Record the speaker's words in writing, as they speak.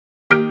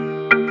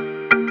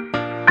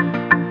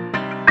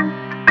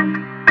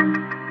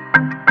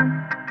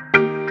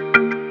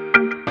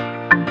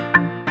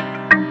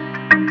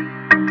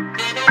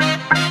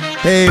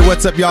Hey,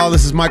 what's up, y'all?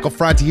 This is Michael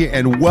Franti here,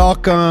 and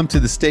welcome to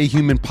the Stay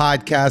Human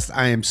podcast.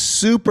 I am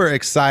super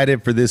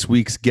excited for this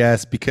week's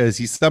guest because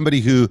he's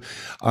somebody who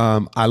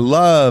I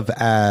love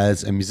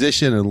as a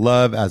musician and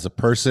love as a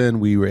person.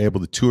 We were able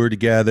to tour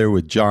together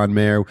with John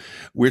Mayer.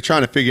 We're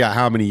trying to figure out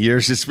how many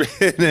years it's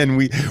been, and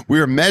we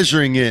were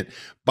measuring it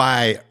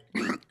by,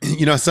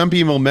 you know, some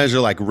people measure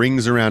like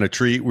rings around a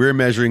tree. We're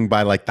measuring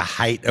by like the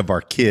height of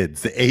our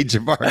kids, the age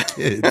of our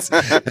kids.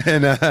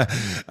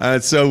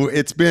 And so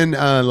it's been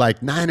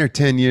like 9 or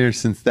 10 years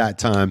since that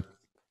time.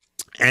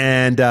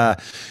 And,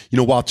 you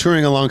know, while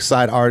touring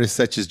alongside artists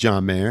such as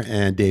John Mayer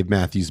and Dave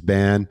Matthews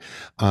Band,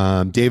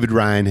 David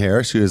Ryan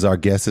Harris, who is our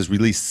guest, has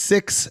released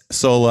 6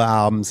 solo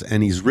albums,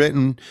 and he's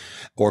written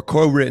or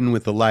co-written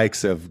with the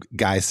likes of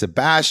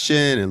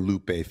Sebastian and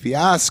Lupe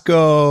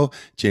Fiasco,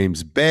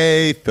 James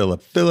Bay,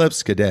 Phillip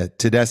Phillips,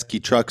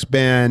 Tedeschi Trucks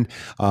Band,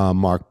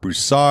 Marc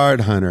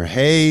Broussard, Hunter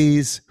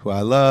Hayes, who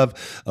I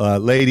love,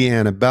 Lady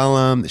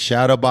Antebellum, the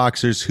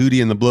Shadowboxers,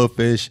 Hootie and the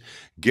Blowfish,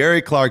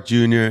 Gary Clark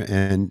Jr.,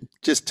 and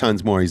just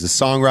tons more. He's a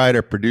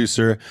songwriter,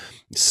 producer,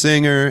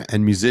 singer,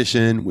 and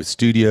musician with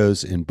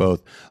studios in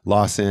both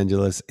Los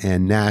Angeles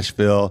and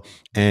Nashville.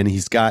 And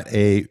he's got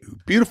a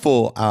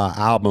beautiful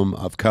album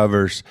of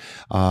covers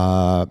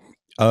of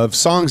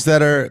songs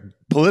that are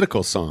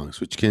political songs,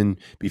 which can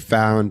be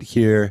found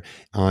here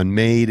on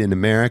Made in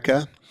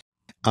America.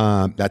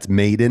 That's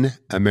Made in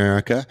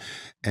America,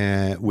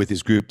 with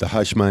his group, The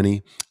Hush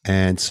Money.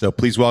 And so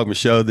please welcome to the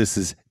show. This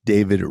is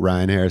David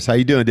Ryan Harris. How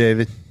you doing,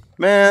 David?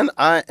 Man,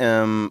 I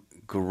am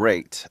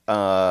great.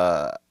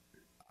 I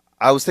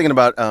was thinking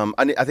about, I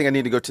think I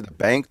need to go to the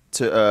bank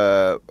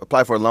to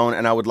apply for a loan,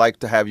 and I would like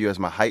to have you as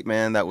my hype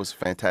man. That was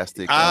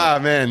fantastic.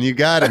 Man, you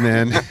got it,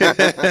 man.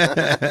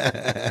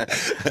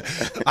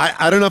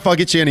 I don't know if I'll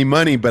get you any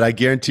money, but I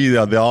guarantee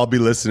you they'll all be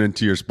listening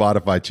to your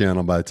Spotify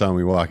channel by the time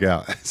we walk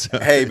out. So.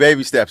 Hey,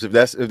 baby steps. If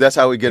that's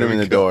how we get them in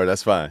the door,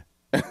 that's fine.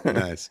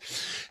 Nice.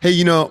 Hey,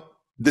 you know,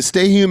 the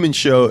Stay Human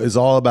show is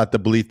all about the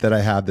belief that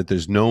I have that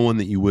there's no one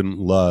that you wouldn't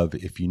love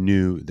if you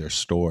knew their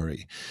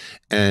story.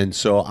 And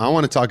so I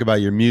want to talk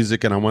about your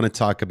music, and I want to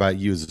talk about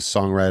you as a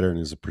songwriter and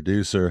as a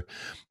producer.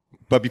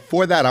 But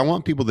before that, I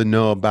want people to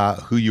know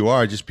about who you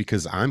are, just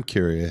because I'm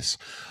curious.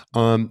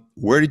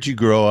 Where did you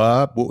grow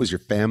up? What was your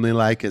family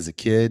like as a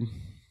kid?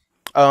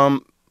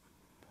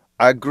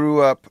 I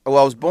grew up, well,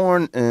 I was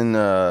born in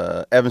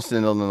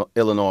Evanston,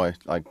 Illinois,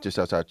 like just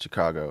outside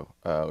Chicago,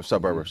 a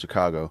suburb of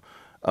Chicago.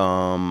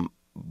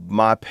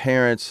 My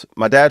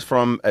dad's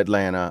from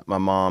Atlanta. My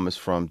mom is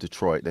from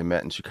Detroit. They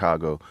met in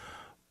Chicago.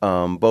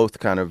 Both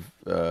kind of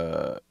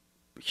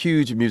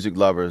huge music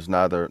lovers.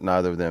 Neither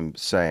of them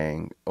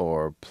sang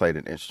or played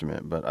an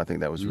instrument, but I think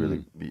that was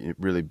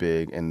really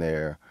big in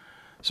their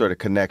sort of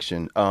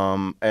connection.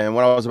 And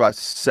when I was about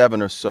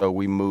 7 or so,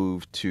 we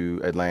moved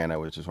to Atlanta,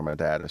 which is where my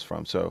dad is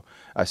from. So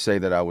I say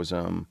that I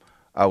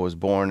was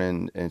born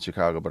in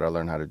Chicago, but I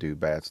learned how to do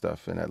bad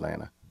stuff in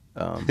Atlanta.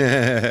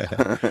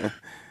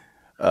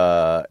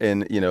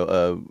 In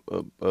a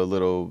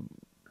little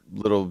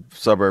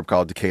suburb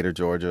called Decatur,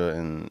 Georgia,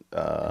 and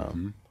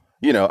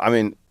you know, I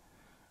mean,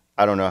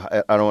 I don't know,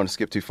 I don't want to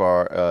skip too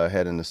far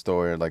ahead in the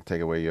story, or like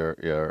take away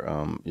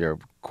your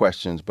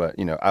questions, but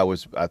you know, I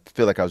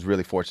feel like I was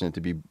really fortunate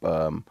to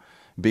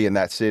be in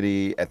that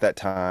city at that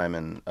time,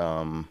 and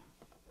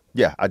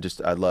yeah, I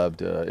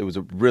loved. It was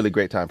a really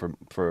great time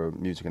for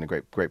music, and a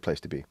great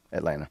place to be,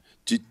 Atlanta.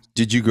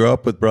 Did you grow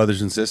up with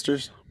brothers and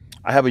sisters?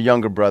 I have a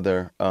younger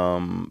brother,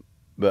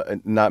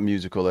 but not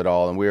musical at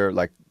all, and we're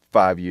like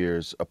 5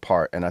 years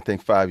apart. And I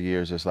think 5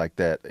 years is like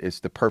that. It's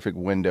the perfect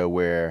window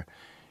where,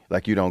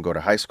 like, you don't go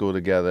to high school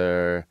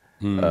together.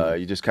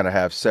 You just kind of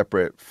have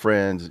separate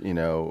friends, you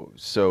know.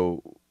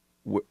 So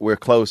we're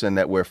close in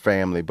that we're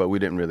family, but we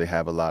didn't really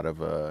have a lot of,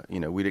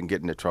 we didn't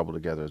get into trouble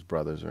together as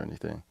brothers or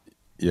anything.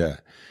 Yeah.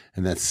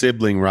 And that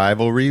sibling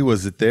rivalry,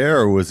 was it there,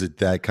 or was it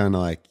that kind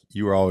of like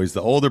you were always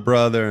the older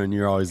brother and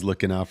you're always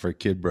looking out for a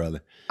kid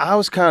brother? I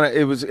was kind of,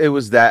 it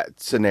was that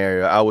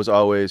scenario. I was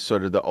always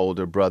sort of the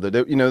older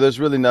brother. You know, there's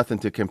really nothing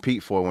to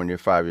compete for when you're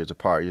 5 years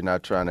apart. You're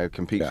not trying to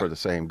compete for the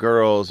same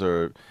girls,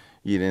 or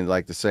you didn't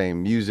like the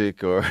same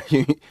music, or,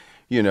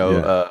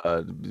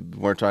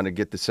 weren't trying to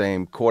get the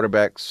same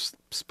quarterback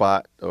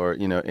spot, or,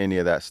 you know, any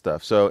of that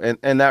stuff. So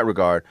in that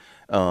regard,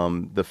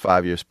 the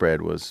 5 year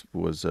spread was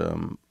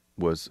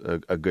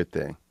a good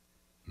thing.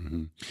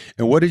 Mm-hmm.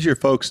 And what did your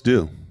folks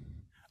do?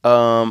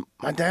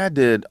 My dad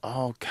did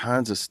all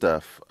kinds of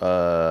stuff.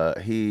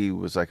 He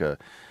was like a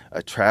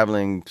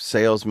traveling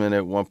salesman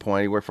at one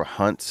point. He worked for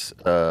Hunt's,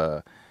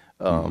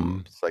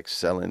 it's like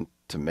selling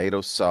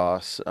tomato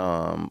sauce.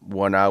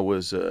 When I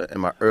was in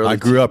my early I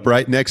grew up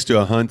right next to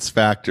a Hunt's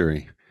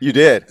factory. You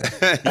did?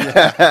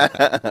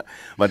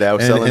 My dad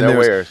was selling their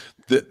wares.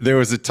 There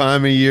was a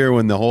time of year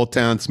when the whole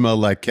town smelled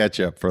like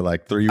ketchup for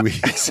like 3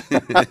 weeks.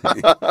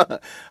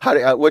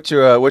 What's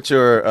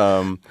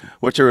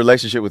your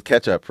relationship with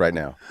ketchup right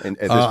now? At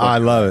this point? I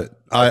love it.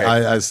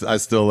 Okay. I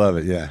still love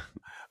it. Yeah.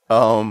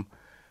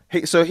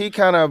 He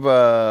kind of,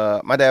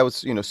 my dad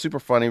was, super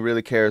funny,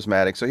 really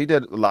charismatic. So he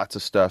did lots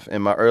of stuff.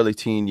 In my early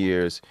teen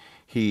years,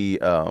 he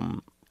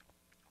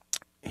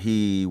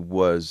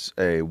was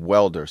a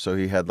welder, so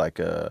he had like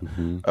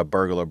Mm-hmm. a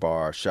burglar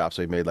bar shop.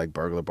 So he made like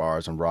burglar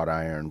bars and wrought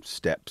iron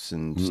steps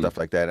and Mm. stuff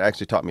like that. It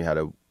actually taught me how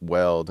to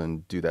weld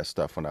and do that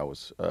stuff when I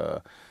was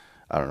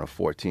I don't know,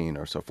 14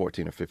 or so,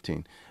 14 or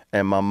 15.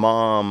 And my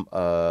mom,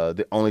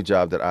 the only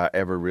job that I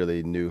ever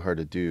really knew her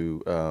to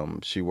do,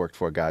 she worked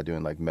for a guy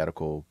doing like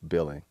medical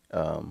billing.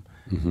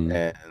 Mm-hmm.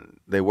 And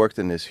they worked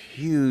in this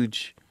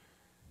huge,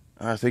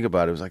 I think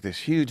about it, it was like this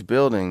huge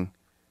building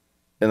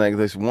and like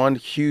this one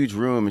huge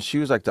room. And she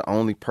was like the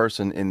only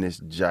person in this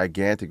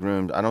gigantic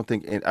room. I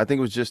think it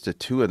was just the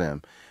two of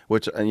them,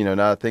 which, now that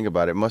I think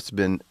about it, must have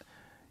been,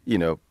 you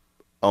know,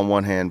 on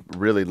one hand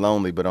really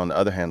lonely, but on the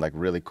other hand, like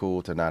really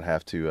cool to not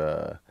have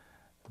to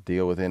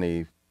deal with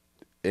any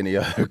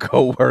other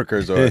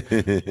coworkers or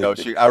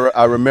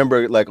I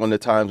remember like on the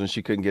times when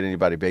she couldn't get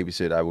anybody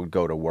babysit, I would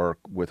go to work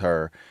with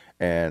her,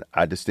 and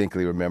I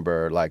distinctly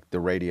remember like the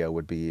radio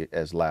would be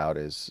as loud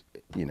as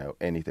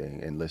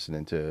anything, and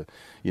listening to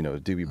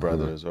Doobie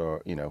Brothers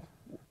or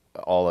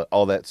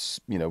all that's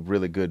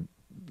really good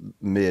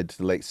mid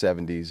to late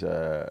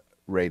 70s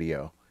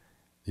radio.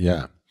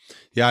 Yeah.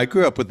 Yeah, I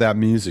grew up with that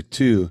music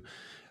too.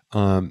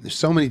 There's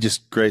so many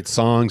just great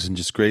songs and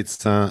just great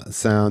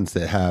sounds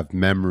that have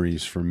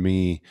memories for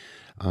me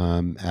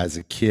as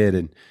a kid.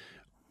 And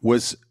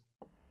was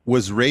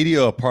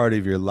radio a part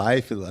of your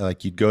life?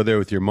 Like you'd go there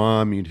with your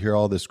mom, you'd hear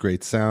all this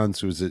great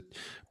sounds. Was it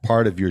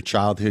part of your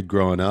childhood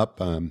growing up?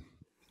 Or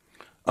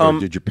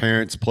did your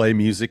parents play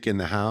music in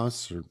the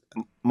house? Or?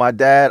 My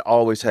dad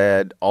always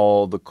had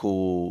all the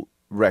cool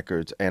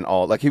records and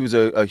all, like he was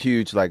a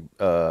huge like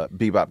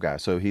bebop guy,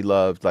 so he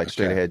loved like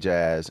straight ahead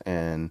jazz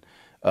and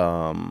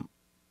I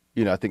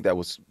think that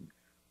was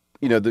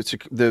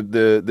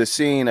the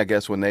scene, I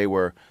guess, when they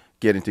were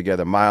getting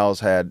together. Miles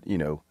had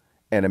an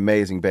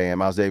amazing band,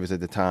 Miles Davis at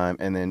the time,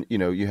 and then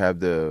you have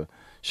the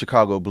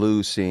Chicago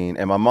blues scene,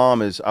 and my mom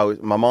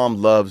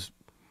loves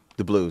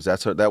the blues.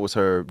 That was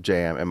her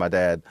jam, and my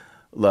dad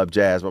loved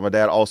jazz, but my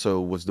dad also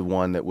was the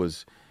one that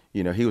was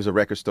he was a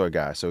record store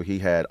guy, so he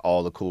had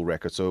all the cool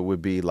records. So it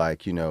would be like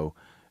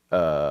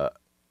Bitches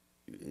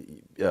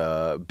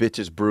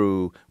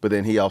Brew, but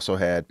then he also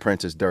had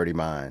Prince's Dirty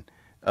Mind.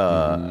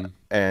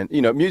 And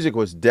music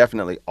was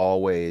definitely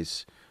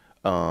always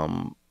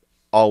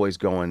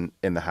going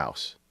in the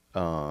house.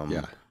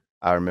 Yeah.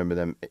 I remember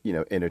them,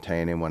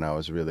 entertaining when I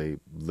was really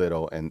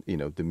little, and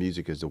the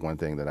music is the one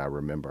thing that I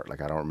remember.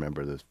 Like I don't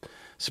remember the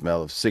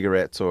smell of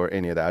cigarettes or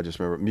any of that. I just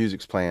remember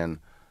music's playing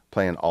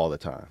all the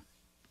time.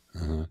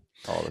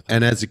 All the time.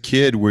 And as a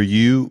kid, were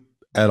you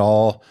at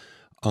all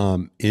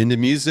into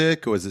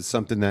music? Was it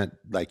something that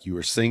like you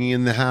were singing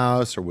in the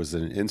house, or was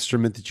it an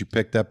instrument that you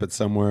picked up at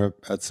some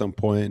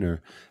point?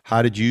 Or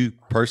how did you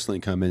personally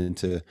come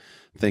into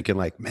thinking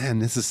like, man,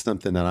 this is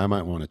something that I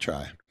might want to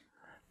try?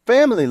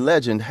 Family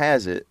legend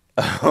has it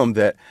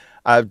that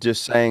I've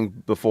just sang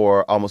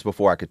before, almost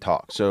before I could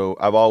talk. So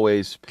I've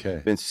always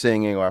been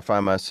singing, or I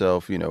find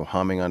myself,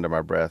 humming under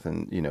my breath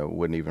and,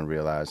 wouldn't even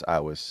realize I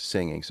was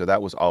singing. So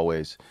that was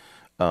always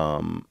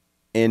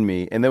in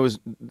me. And there was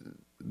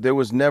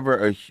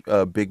never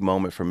a big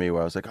moment for me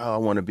where I was like, oh, I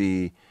want to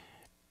be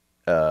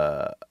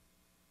an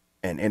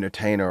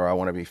entertainer, or I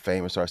want to be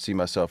famous, or I see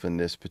myself in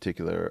this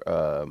particular,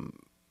 I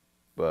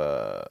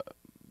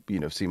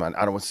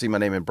don't want to see my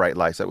name in bright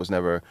lights. I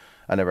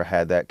never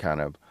had that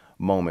kind of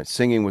moment.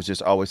 Singing was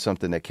just always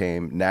something that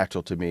came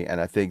natural to me. And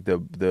I think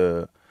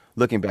the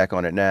looking back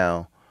on it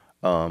now,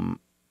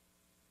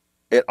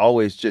 it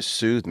always just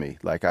soothed me.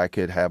 Like I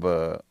could have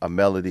a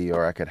melody,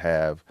 or I could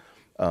have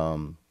a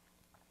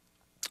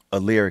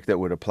lyric that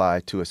would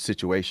apply to a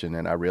situation,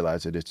 and I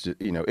realized that it's just,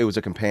 it was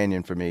a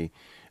companion for me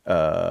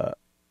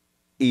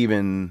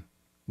even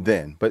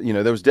then. But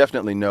there was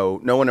definitely no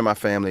one in my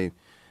family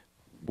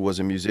was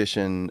a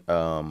musician.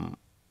 I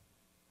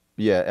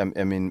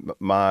mean,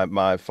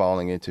 my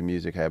falling into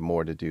music had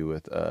more to do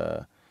with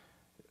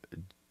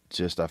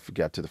just I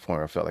got to the point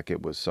where I felt like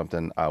it was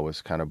something I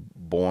was kind of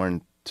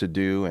born to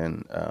do,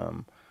 and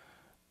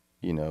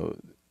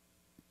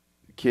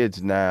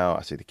kids now,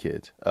 I say the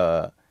kids,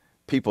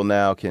 people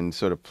now can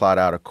sort of plot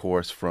out a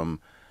course from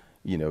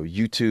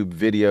YouTube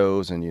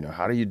videos, and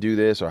how do you do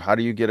this, or how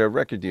do you get a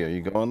record deal?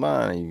 You go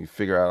online and you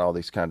figure out all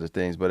these kinds of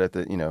things. But at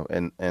the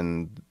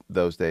and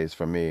those days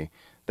for me,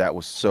 that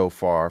was so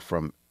far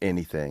from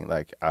anything.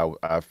 Like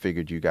I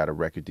figured you got a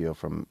record deal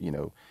from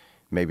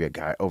maybe a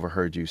guy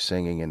overheard you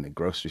singing in the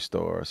grocery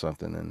store or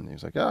something, and he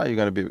was like, oh, you're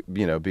gonna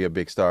be a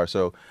big star.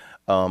 So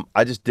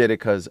I just did it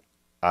because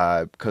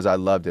I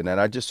loved it,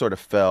 and I just sort of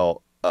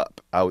fell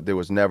up. There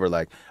was never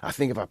like, I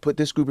think if I put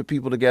this group of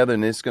people together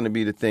and it's going to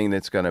be the thing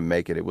that's going to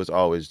make it. It was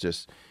always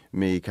just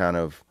me kind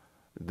of,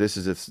 this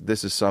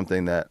is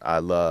something that I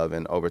love.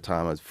 And over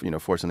time I was,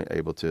 fortunately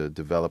able to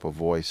develop a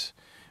voice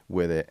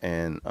with it.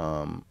 And,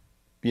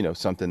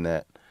 something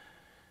that,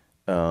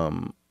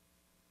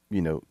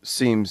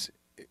 seems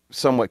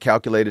somewhat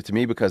calculated to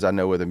me because I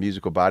know where the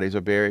musical bodies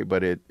are buried,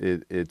 but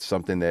it's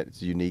something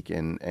that's unique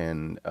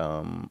and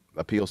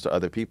appeals to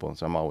other people. And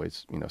so I'm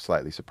always,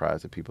 slightly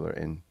surprised that people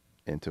are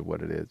into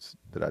what it is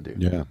that I do.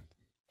 Yeah.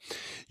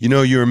 You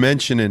know, you were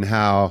mentioning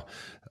how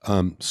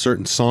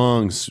certain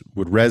songs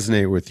would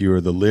resonate with you,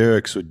 or the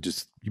lyrics would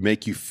just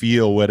make you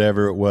feel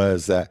whatever it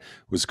was that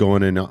was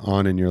on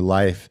in your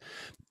life.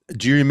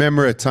 Do you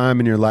remember a time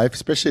in your life,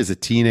 especially as a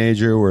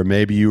teenager, where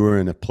maybe you were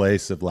in a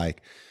place of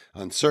like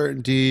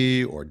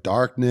uncertainty or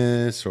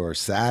darkness or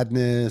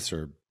sadness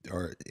or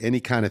any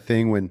kind of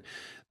thing, when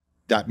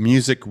that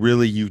music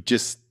really, you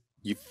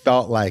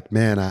felt like,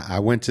 man, I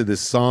went to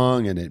this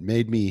song and it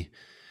made me,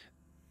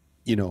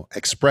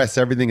 express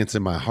everything that's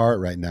in my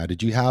heart right now?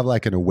 Did you have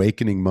like an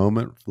awakening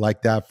moment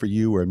like that for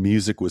you, where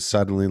music was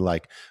suddenly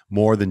like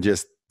more than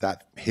just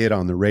that hit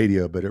on the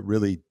radio, but it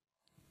really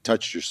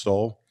touched your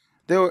soul?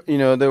 There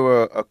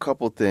were a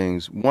couple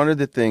things. One of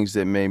the things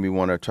that made me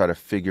want to try to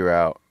figure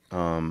out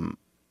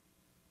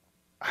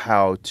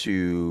how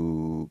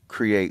to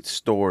create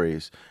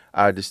stories.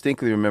 I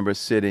distinctly remember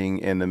sitting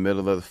in the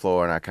middle of the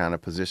floor, and I kind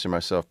of positioned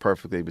myself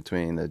perfectly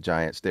between the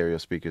giant stereo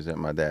speakers that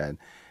my dad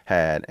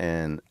had,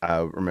 and I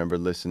remember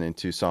listening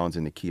to Songs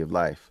in the Key of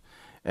Life,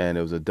 and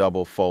it was a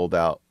double fold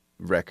out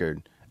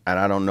record. And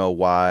I don't know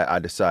why I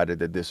decided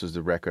that this was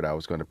the record I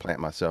was going to plant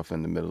myself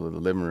in the middle of the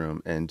living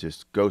room and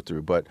just go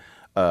through. But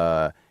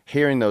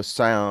hearing those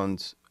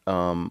sounds,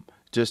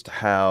 just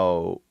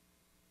how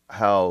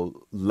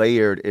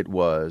layered it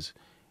was,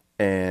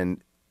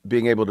 and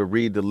being able to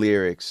read the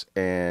lyrics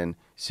and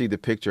see the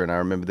picture. And I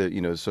remember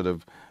the sort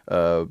of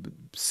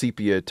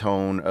sepia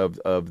tone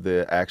of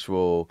the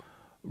actual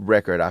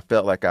record. I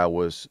felt like I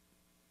was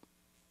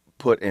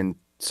put in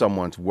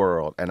someone's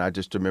world, and I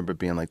just remember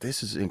being like,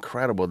 this is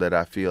incredible that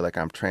I feel like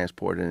I'm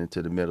transported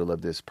into the middle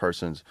of this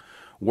person's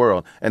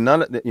world. And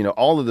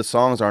all of the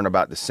songs aren't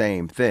about the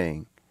same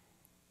thing,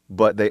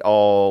 but they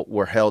all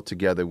were held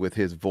together with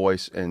his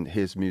voice and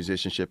his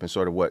musicianship and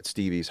sort of what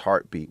Stevie's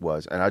heartbeat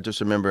was. And I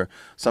just remember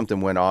something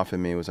went off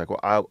in me. It was like, well,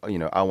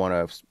 I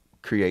want to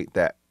create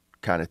that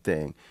kind of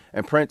thing.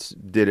 And Prince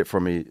did it for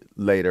me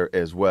later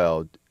as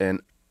well.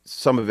 And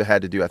some of it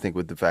had to do, I think,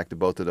 with the fact that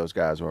both of those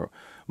guys were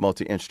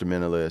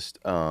multi-instrumentalists,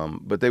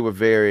 but they were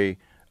very,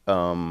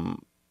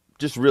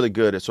 just really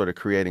good at sort of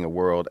creating a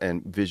world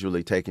and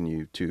visually taking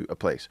you to a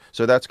place.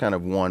 So that's kind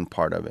of one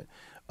part of it.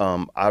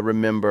 I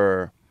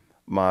remember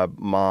my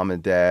mom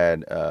and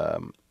dad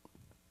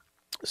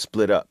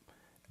split up,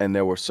 and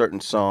there were certain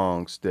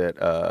songs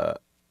that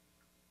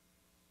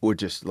would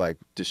just like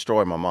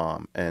destroy my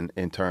mom, and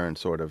in turn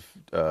sort of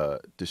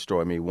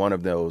destroy me. One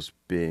of those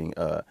being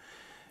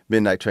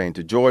Midnight Train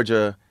to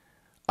Georgia.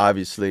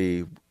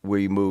 Obviously,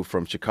 we moved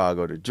from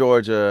Chicago to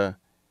Georgia,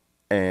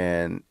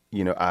 and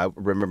I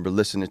remember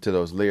listening to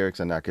those lyrics,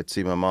 and I could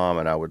see my mom,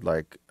 and I would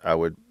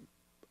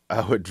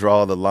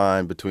draw the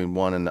line between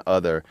one and the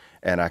other,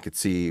 and I could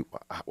see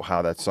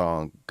how that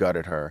song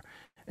gutted her.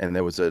 And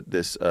there was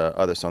this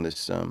other song,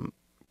 this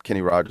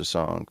Kenny Rogers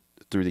song,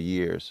 Through the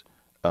Years,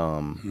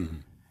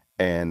 and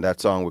that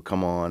song would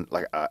come on.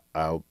 Like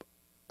my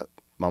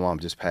mom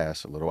just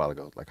passed a little while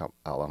ago. Like I'll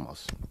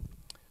almost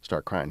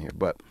start crying here,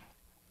 but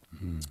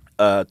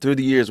Through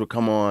the Years would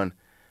come on,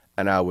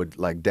 and I would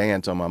like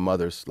dance on my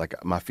mother's, like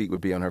my feet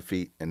would be on her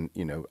feet, and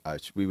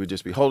we would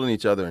just be holding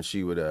each other, and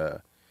she would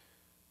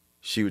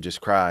just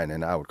cry, and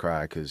then I would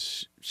cry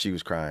because she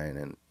was crying,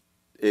 and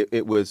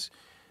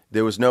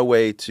there was no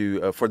way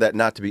to for that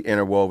not to be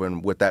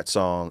interwoven with that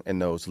song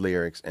and those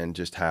lyrics, and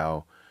just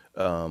how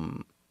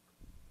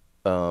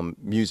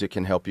music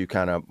can help you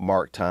kind of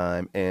mark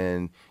time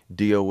and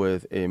deal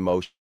with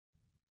emotion.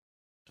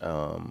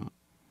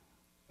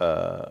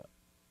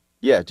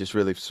 Just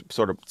really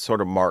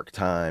sort of mark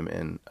time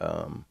and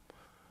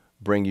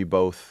bring you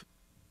both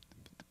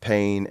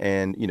pain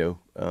and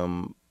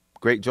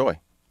great joy.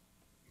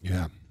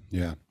 Yeah,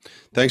 yeah.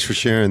 Thanks for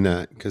sharing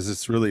that, because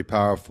it's really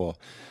powerful.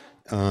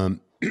 I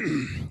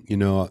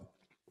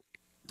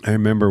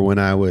remember when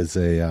I was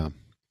a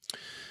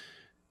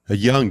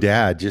young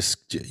dad,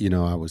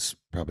 I was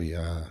probably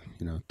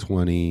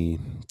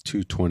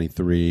 22,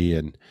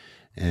 23,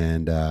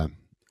 and I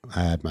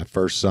had my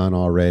first son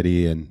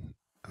already, and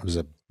I was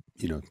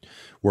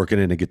working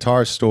in a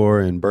guitar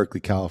store in Berkeley,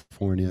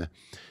 California,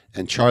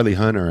 and Charlie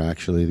Hunter,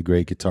 actually the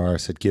great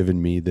guitarist, had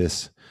given me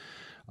this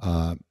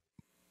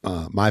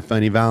My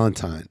Funny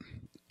Valentine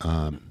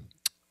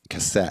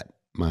cassette,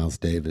 Miles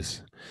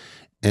Davis.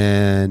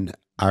 And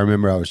I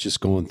remember I was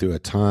just going through a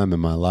time in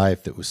my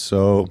life that was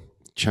so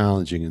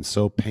challenging and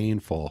so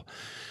painful,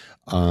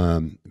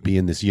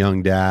 being this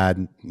young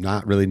dad,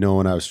 not really knowing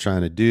what I was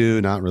trying to do,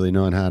 not really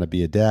knowing how to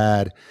be a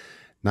dad,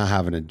 not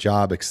having a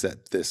job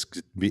except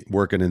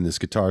working in this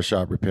guitar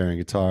shop repairing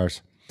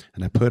guitars.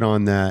 And I put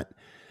on that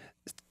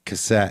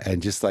cassette,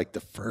 and just like the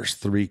first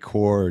three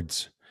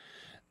chords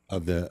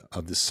of the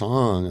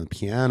song on the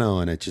piano,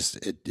 and it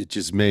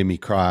just made me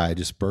cry. I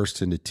just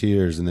burst into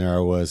tears, and there I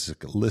was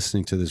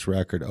listening to this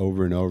record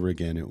over and over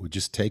again. It would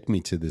just take me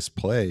to this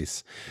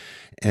place,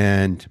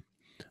 and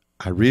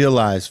I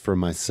realized for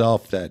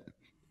myself that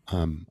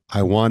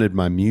I wanted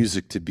my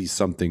music to be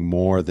something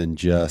more than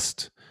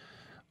just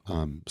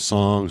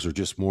songs or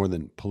just more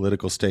than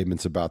political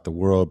statements about the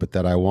world, but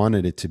that I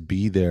wanted it to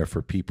be there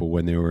for people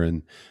when they were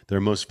in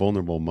their most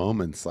vulnerable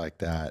moments like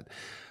that.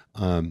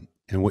 And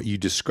what you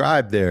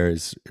described there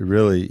is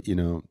really, you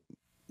know,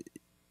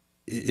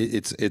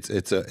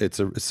 it's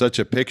such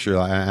a picture.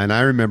 And I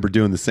remember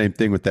doing the same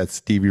thing with that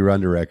Stevie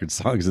Wonder record,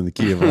 Songs in the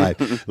Key of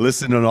Life,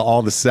 listening to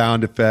all the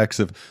sound effects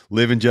of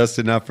living just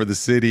enough for the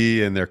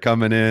city, and they're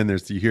coming in,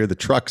 you hear the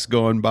trucks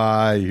going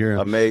by, you hear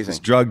amazing this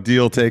drug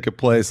deal taking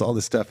place, all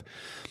this stuff.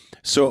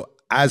 So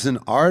as an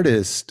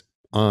artist,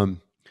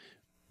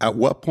 at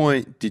what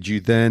point did you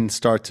then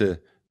start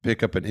to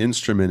pick up an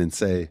instrument and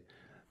say,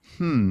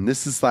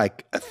 this is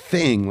like a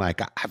thing,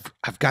 like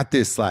I've got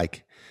this,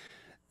 like,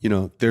 you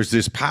know, there's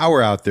this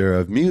power out there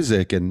of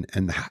music,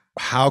 and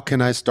how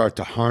can I start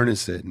to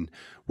harness it? And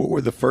what were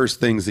the first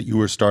things that you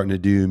were starting to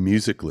do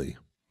musically?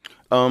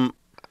 You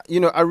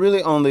know, I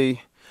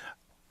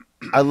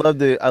love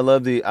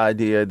the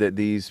idea that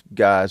these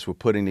guys were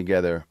putting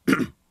together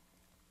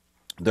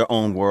their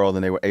own world,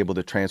 and they were able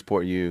to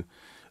transport you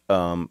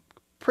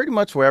pretty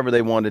much wherever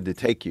they wanted to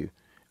take you.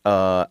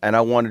 And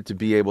I wanted to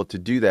be able to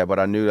do that, but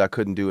I knew I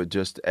couldn't do it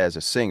just as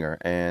a singer.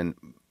 And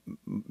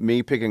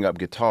me picking up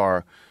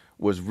guitar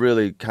was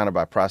really kind of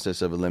by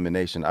process of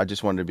elimination. I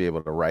just wanted to be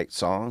able to write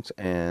songs,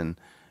 and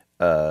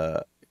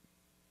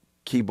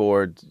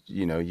keyboard,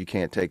 you know, you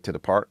can't take to the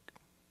park,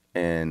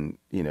 and,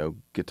 you know,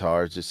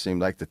 guitars just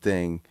seemed like the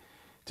thing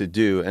to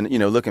do. And, you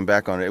know, looking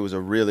back on it, it was a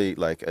really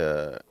like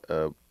an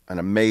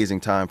amazing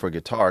time for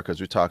guitar, because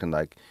we're talking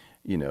like,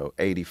 you know,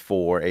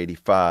 84,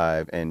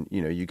 85, and,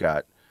 you know, you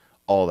got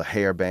all the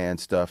hair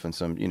band stuff and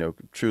some, you know,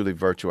 truly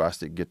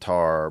virtuosic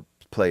guitar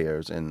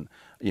players. And,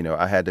 you know,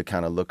 I had to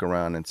kind of look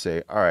around and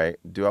say, all right,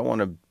 do I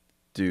want to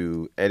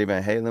do Eddie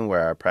Van Halen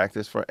where I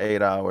practice for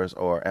 8 hours,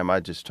 or am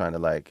I just trying to,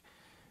 like,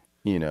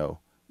 you know,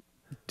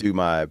 do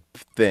my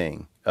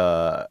thing?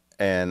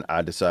 And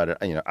I decided,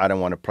 you know, I don't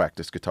want to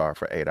practice guitar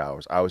for 8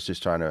 hours. I was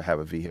just trying to have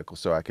a vehicle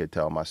so I could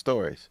tell my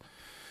stories.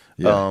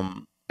 Yeah.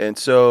 And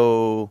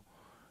so,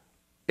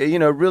 you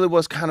know, it really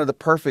was kind of the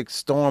perfect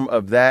storm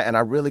of that. And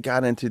I really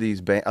got into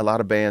a lot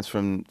of bands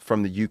from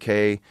the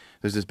UK.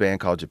 There's this band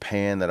called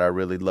Japan that I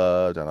really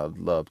loved, and I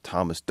loved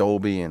Thomas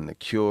Dolby and The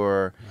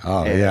Cure.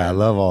 Oh, yeah, I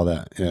love all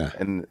that. Yeah.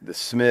 And the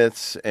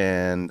Smiths,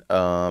 and,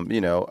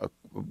 you know,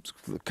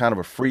 kind of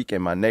a freak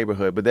in my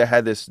neighborhood. But they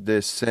had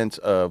this sense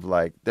of,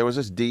 like, there was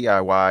this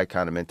DIY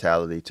kind of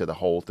mentality to the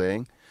whole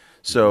thing.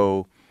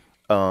 So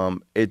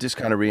it just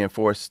kind of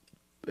reinforced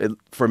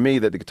for me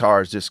that the guitar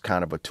is just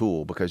kind of a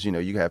tool, because, you know,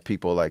 you have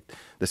people like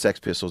the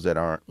Sex Pistols that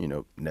aren't, you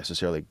know,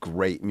 necessarily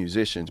great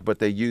musicians, but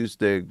they use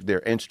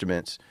their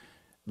instruments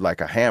like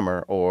a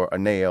hammer or a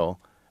nail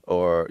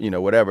or, you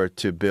know, whatever,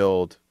 to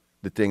build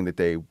the thing that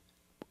they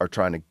are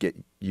trying to get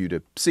you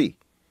to see.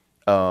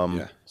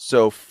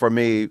 So for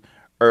me,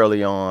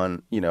 early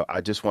on, you know,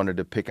 I just wanted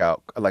to pick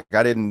out, like,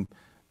 I didn't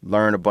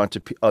learn a bunch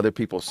of other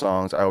people's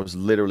songs. I was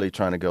literally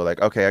trying to go,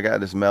 like, okay, I got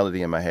this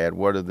melody in my head.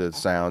 What are the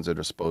sounds that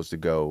are supposed to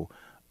go,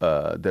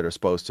 that are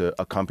supposed to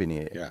accompany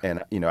it? Yeah.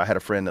 And, you know, I had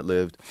a friend that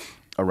lived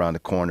around the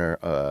corner,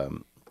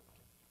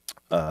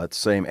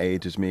 same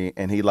age as me,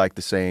 and he liked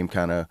the same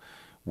kind of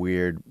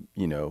weird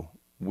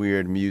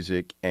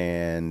music.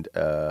 And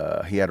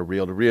he had a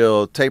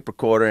reel-to-reel tape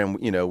recorder, and,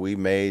 you know, we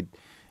made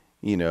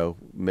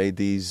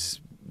these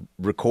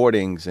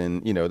recordings,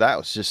 and, you know, that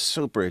was just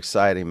super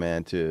exciting,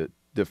 man. To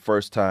the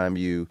first time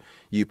you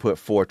put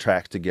 4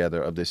 tracks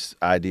together of this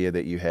idea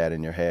that you had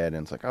in your head,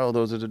 and it's like, oh,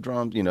 those are the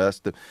drums, you know,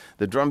 that's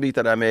the drum beat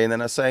that I made, and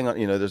then I sang on,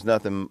 you know, there's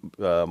nothing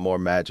more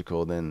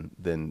magical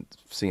than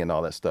seeing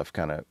all that stuff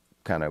kind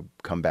of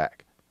come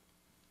back,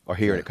 or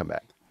hearing it come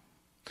back.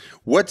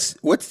 What's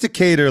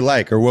Decatur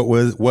like, or what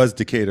was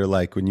Decatur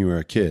like when you were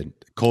a kid,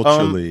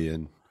 culturally,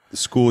 and the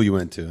school you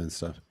went to and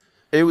stuff?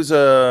 It was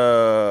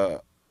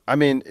I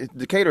mean,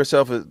 Decatur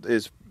itself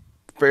is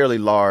fairly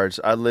large.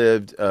 I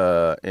lived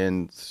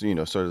in, you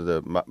know, sort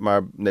of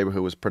my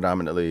neighborhood was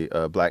predominantly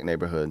a black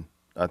neighborhood.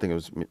 I think it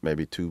was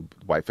maybe 2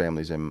 white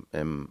families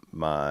in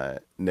my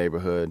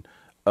neighborhood.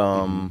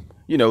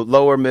 You know,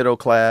 lower middle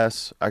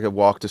class. I could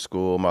walk to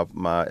school.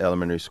 My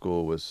elementary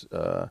school was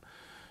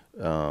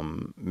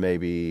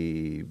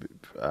maybe,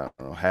 I don't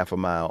know, half a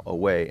mile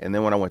away. And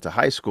then when I went to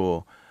high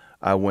school,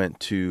 I went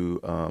to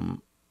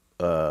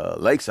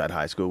Lakeside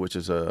High School, which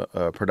is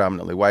a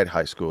predominantly white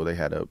high school. They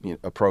had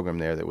a program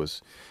there that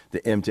was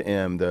the M to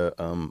M, the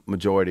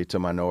majority to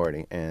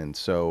minority. And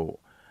so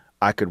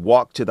I could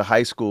walk to the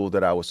high school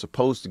that I was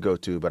supposed to go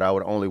to, but I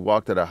would only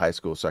walk to that high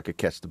school so I could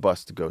catch the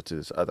bus to go to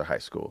this other high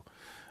school.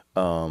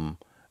 And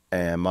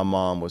my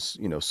mom was,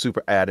 you know,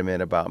 super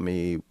adamant about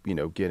me, you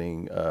know,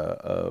 getting,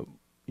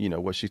 you know,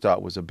 what she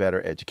thought was a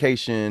better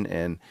education.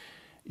 And,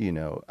 you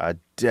know, I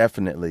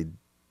definitely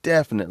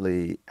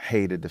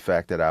hated the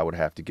fact that I would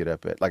have to get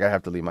up I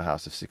have to leave my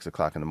house at 6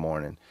 o'clock in the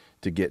morning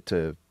to get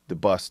to the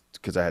bus,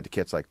 because I had to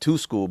catch like 2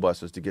 school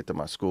buses to get to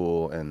my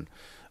school. And,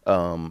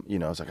 you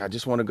know, I was like, I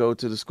just want to go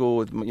to the school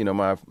with, you know,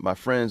 my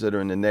friends that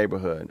are in the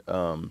neighborhood.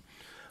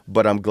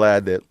 But I'm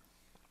glad that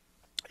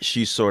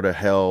she sort of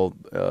held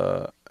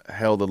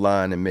held the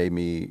line and made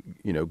me,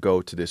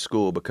 go to this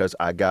school because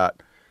I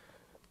got,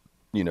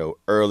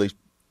 early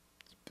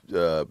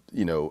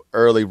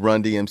early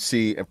Run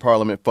DMC and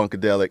Parliament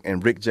Funkadelic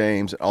and Rick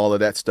James and all of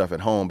that stuff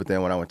at home. But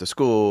then when I went to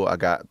school, I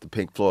got the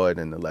Pink Floyd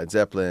and the Led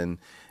Zeppelin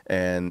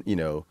and,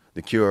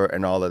 the Cure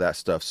and all of that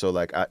stuff. So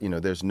like,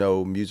 there's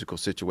no musical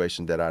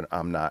situation that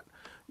I'm not,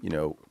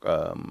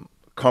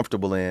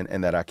 comfortable in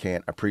and that I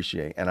can't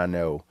appreciate. And I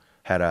know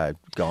had I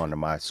gone to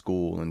my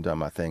school and done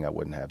my thing, I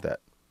wouldn't have that.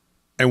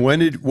 And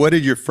what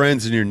did your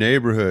friends in your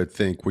neighborhood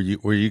think? Were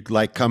you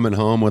like coming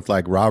home with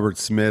like Robert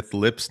Smith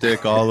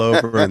lipstick all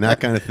over and that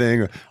kind of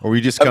thing, or were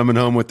you just coming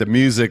home with the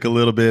music a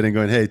little bit and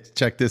going, "Hey,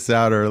 check this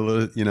out," or a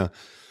little,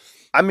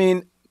 I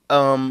mean,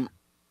 I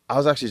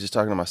was actually just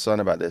talking to my son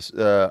about this.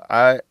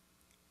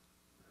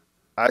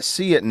 I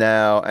see it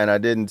now, and I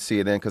didn't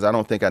see it then because I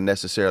don't think I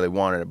necessarily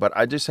wanted it. But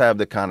I just have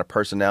the kind of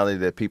personality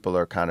that people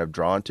are kind of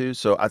drawn to.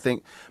 So I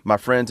think my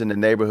friends in the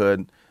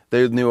neighborhood,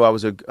 they knew I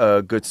was a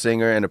good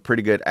singer and a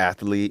pretty good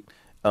athlete.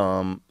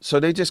 So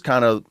they just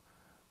kind of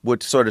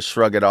would sort of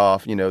shrug it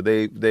off.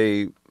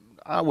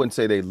 I wouldn't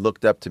say they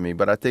looked up to me,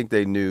 but I think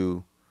they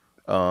knew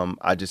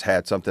I just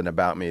had something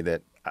about me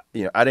that,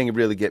 I didn't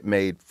really get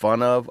made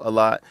fun of a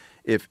lot.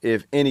 If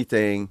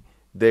anything,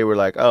 they were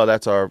like, "Oh,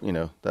 that's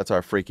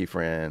our freaky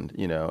friend,"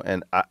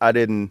 and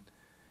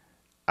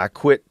I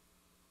quit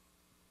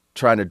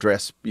trying to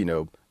dress,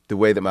 the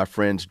way that my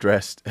friends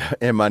dressed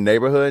in my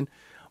neighborhood.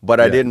 But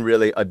I didn't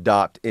really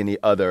adopt any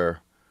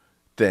other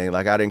thing.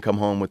 Like I didn't come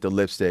home with the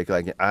lipstick.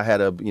 Like I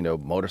had a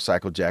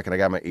motorcycle jacket. I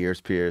got my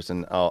ears pierced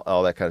and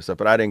all that kind of stuff.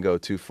 But I didn't go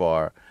too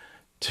far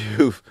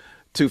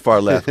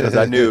left because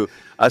I knew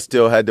I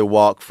still had to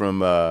walk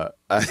from that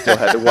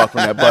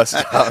bus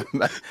stop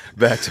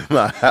back to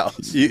my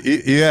house.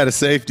 You had a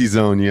safety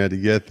zone you had to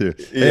get through.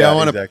 Yeah,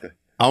 exactly.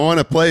 I want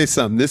to play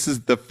something. This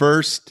is the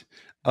first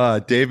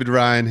David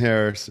Ryan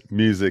Harris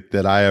music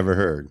that I ever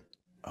heard.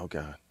 Oh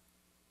God.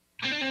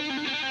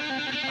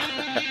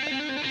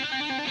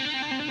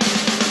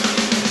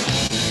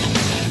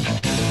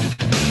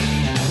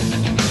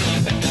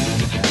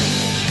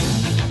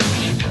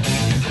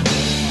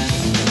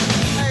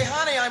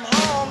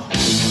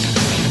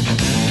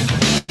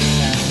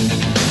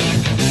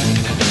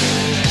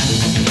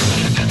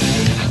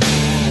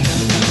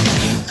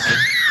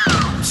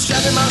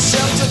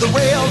 Myself to the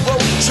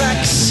railroad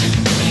tracks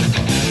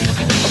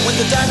with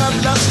the dagger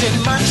lust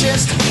in my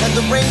chest and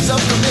the rings of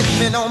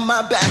commitment on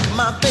my back.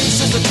 My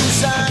face is a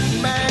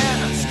two-sided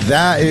mask.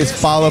 That is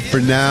Follow For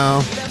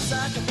Now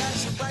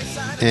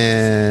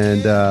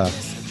and the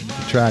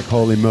track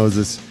Holy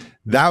Moses.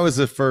 That was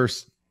the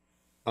first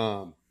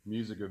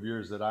music of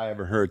yours that I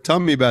ever heard. Tell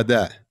me about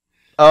that.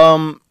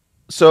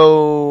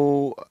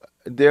 So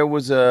there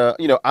was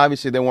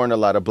obviously there weren't a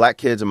lot of black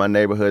kids in my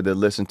neighborhood that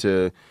listened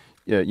to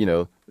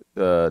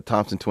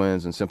Thompson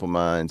Twins and Simple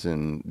Minds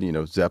and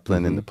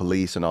Zeppelin and the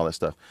Police and all that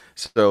stuff.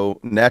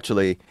 So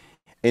naturally,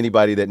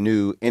 anybody that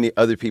knew any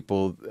other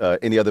people,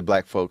 any other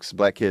black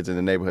kids in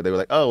the neighborhood, they were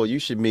like, "Oh, well, you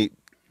should meet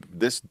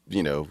this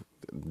dude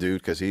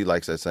because he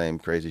likes that same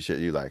crazy shit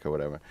you like or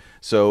whatever."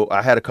 So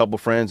I had a couple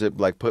friends that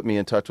like put me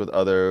in touch with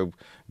other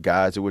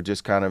guys that were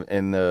just kind of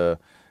in the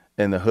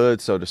hood,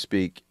 so to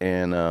speak,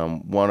 and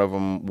one of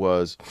them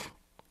was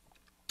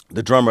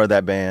the drummer of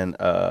that band,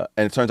 and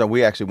it turns out we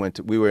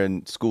were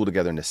in school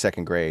together in the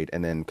second grade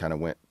and then kind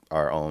of went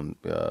our own,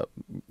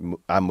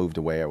 I moved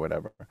away or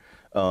whatever.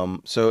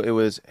 So it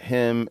was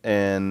him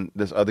and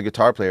this other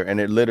guitar player, and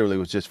it literally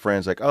was just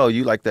friends like, "Oh,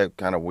 you like that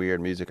kind of weird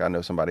music? I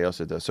know somebody else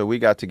that does." So we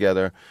got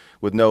together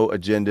with no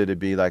agenda to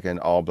be like an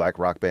all black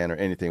rock band or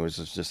anything. It was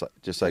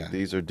just like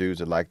these are dudes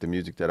that like the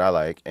music that I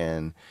like,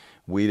 and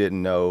we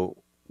didn't know.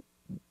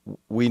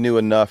 We knew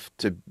enough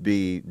to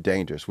be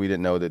dangerous. We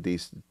didn't know that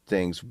these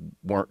things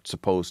weren't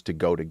supposed to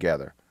go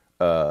together.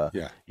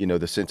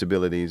 The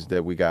sensibilities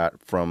that we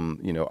got from,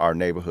 our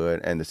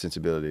neighborhood and the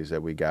sensibilities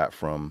that we got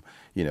from,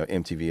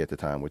 MTV at the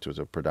time, which was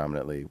a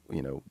predominantly,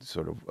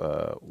 sort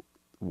of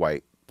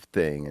white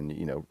thing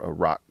and, a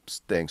rock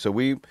thing. So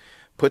we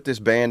put this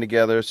band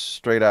together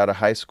straight out of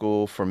high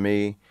school for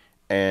me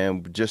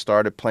and just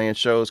started playing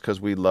shows because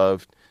we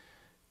loved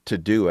to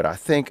do it. I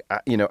think,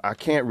 I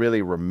can't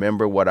really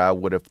remember what I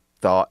would have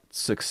thought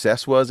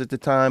success was at the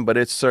time, but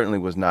it certainly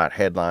was not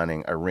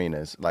headlining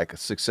arenas. Like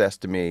success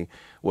to me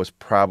was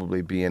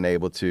probably being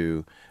able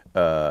to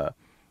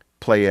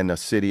play in a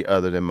city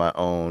other than my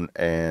own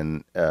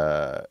and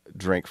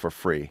drink for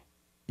free,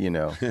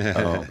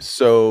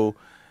 So,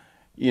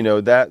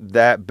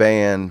 that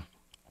band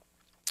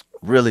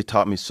really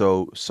taught me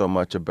so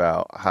much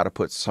about how to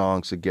put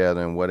songs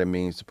together and what it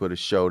means to put a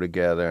show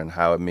together and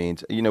how it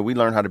means, we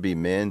learn how to be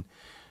men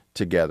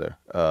together.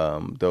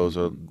 Those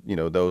are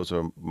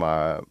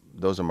my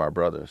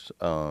brothers.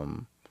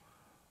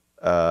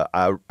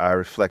 I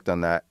reflect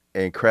on that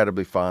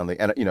incredibly fondly,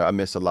 and I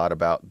miss a lot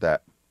about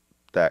that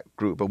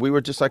group. But we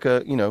were just like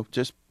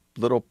just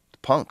little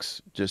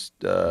punks, just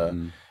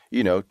trying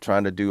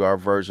to do our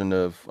version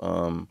of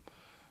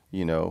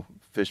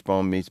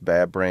Fishbone meets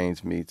Bad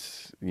Brains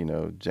meets,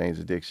 Jane's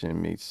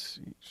Addiction meets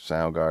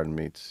Soundgarden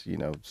meets,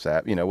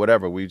 Sap,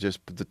 whatever. We just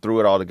threw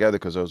it all together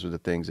because those were the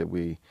things that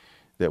we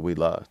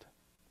loved.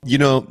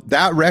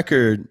 That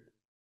record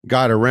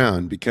got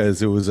around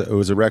because it was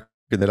a record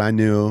that I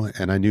knew,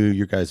 and I knew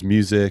your guys'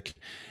 music,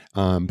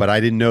 but I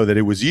didn't know that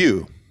it was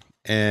you.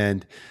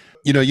 And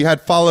you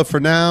had Follow for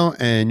Now,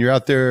 and you're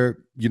out there,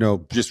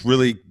 just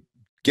really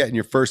getting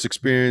your first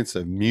experience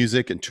of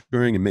music and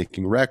touring and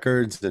making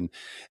records, and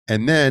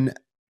then,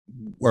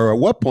 or at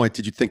what point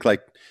did you think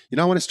like,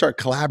 I want to start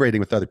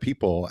collaborating with other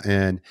people?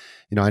 And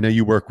I know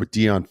you work with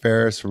Dion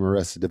Ferris from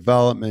Arrested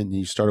Development, and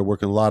you started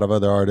working with a lot of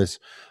other artists.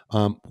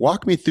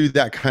 Walk me through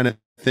that kind of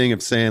thing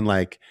of saying,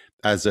 like,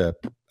 as a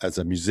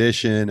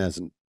musician, as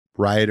a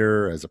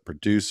writer, as a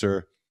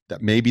producer,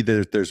 that maybe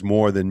there's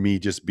more than me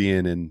just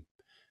being in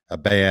a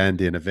band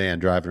in a van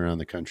driving around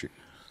the country.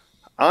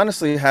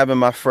 Honestly, having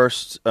my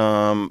first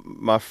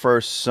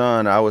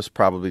son, I was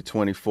probably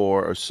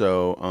 24 or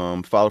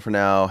so. Follow for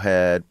Now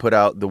had put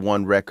out the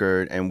one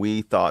record, and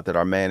we thought that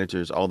our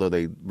managers, although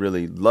they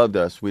really loved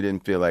us, we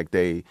didn't feel like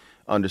they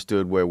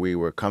understood where we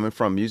were coming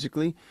from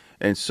musically.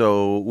 And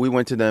so we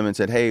went to them and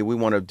said, hey, we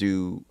want to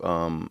do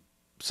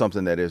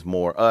something that is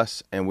more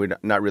us, and we're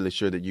not really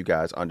sure that you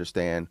guys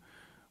understand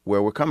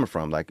where we're coming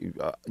from. Like,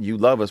 you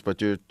love us,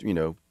 but you're,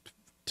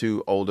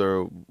 two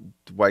older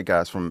white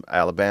guys from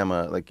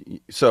Alabama. Like,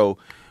 so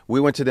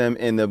we went to them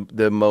in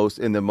the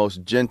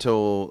most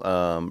gentle,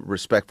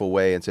 respectful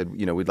way and said,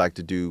 we'd like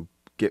to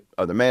get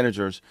other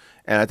managers.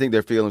 And I think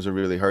their feelings were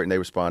really hurt, and they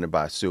responded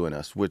by suing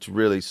us, which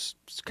really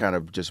kind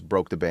of just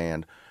broke the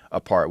band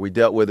apart. We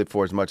dealt with it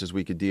for as much as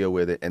we could deal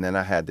with it. And then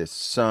I had this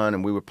son,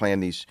 and we were playing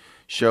these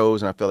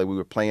shows, and I felt like we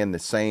were playing the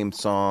same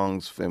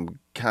songs, and we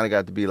kind of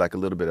got to be like a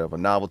little bit of a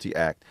novelty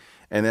act.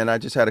 And then I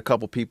just had a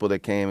couple people that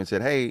came and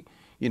said, hey,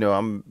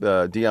 I'm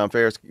Dion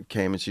Ferris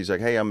came, and she's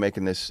like, hey, I'm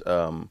making this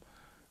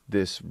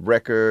this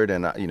record,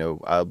 and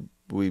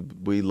we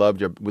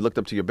looked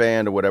up to your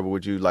band or whatever.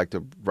 Would you like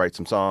to write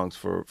some songs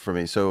for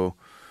me? So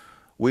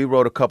we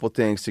wrote a couple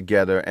things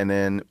together, and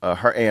then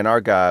her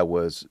A&R guy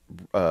was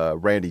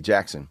Randy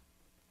Jackson.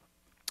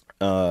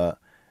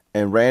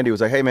 And Randy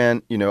was like, hey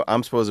man,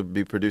 I'm supposed to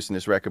be producing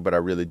this record, but I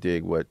really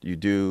dig what you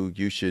do.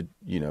 You should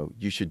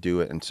do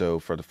it. And so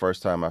for the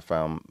first time I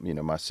found,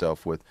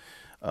 myself with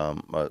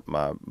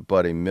my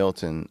buddy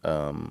Milton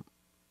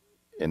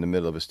in the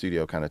middle of a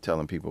studio, kind of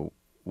telling people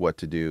what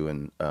to do,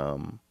 and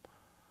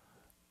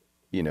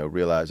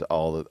realize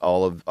all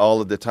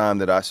of the time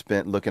that I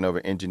spent looking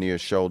over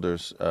engineers'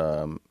 shoulders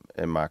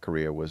in my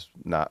career was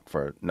not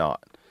for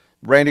naught.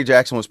 Randy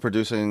Jackson was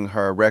producing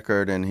her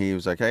record, and he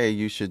was like, hey,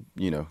 you should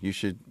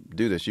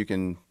do this. You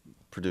can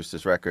produce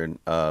this record,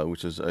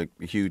 which was a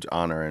huge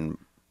honor, and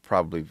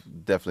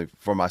definitely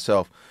for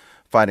myself,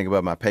 fighting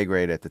above my pay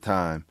grade at the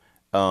time.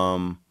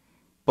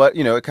 But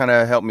it kind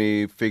of helped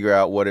me figure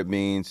out what it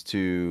means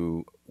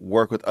to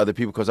work with other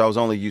people, because I was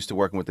only used to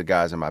working with the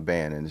guys in my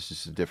band, and it's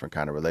just a different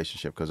kind of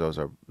relationship, because those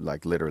are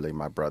like literally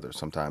my brothers.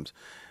 Sometimes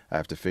I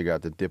have to figure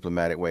out the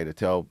diplomatic way to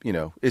tell,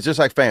 it's just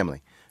like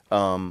family.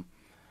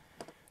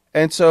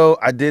 And so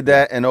I did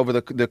that, and over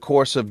the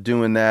course of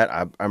doing that,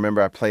 I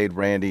remember I played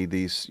Randy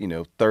these,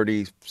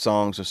 30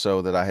 songs or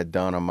so that I had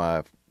done on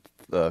my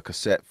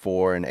cassette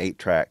 4 and 8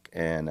 track,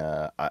 and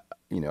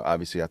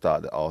obviously I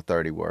thought that all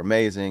 30 were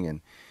amazing, and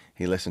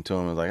he listened to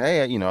them and was like,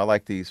 hey, I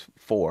like these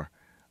 4.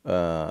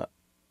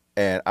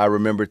 And I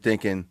remember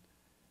thinking,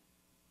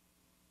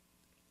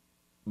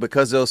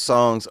 because those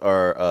songs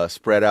are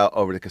spread out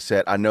over the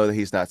cassette, I know that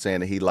he's not saying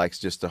that he likes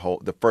just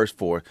the first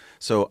 4.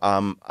 So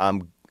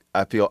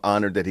I feel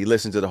honored that he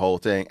listened to the whole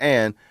thing,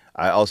 and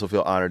I also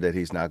feel honored that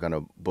he's not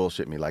gonna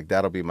bullshit me. Like,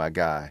 that'll be my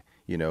guy.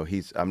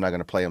 I'm not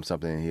gonna play him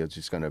something, and he's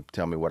just gonna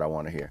tell me what I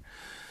want to hear.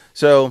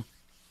 So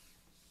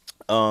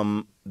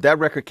that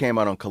record came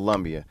out on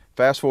Columbia.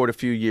 Fast forward a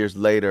few years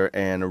later,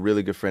 and a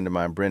really good friend of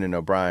mine, Brendan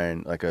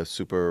O'Brien, like a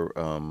super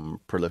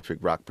prolific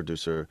rock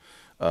producer,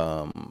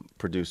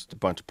 produced a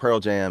bunch of Pearl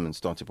Jam and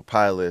Stone Temple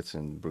Pilots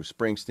and Bruce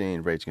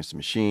Springsteen, Rage Against the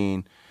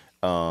Machine.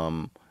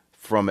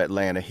 From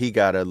Atlanta, he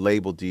got a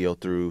label deal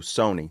through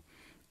Sony,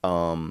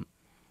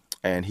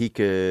 and he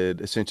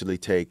could essentially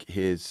take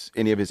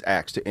any of his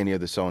acts to any of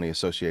the Sony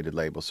associated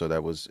labels. So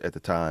that was, at the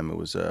time, it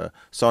was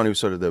Sony was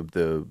sort of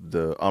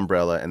the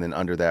umbrella, and then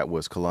under that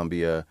was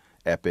Columbia,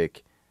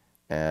 Epic,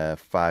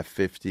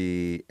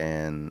 550,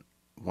 and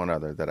one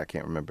other that I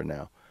can't remember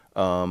now.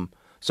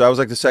 So I was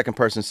like the second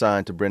person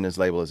signed to Brendan's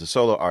label as a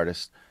solo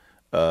artist.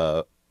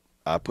 I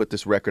put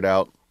this record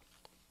out.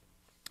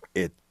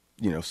 It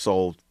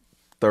sold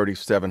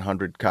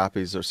 3,700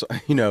 copies or so,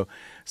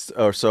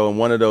 or so. And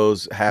one of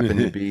those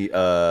happened to be,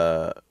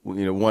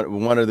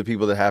 one of the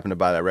people that happened to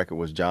buy that record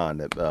was John.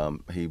 That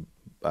he,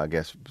 I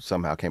guess,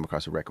 somehow came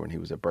across the record when he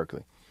was at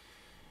Berkeley.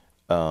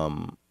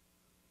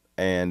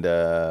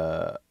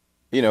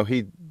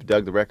 He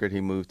dug the record. He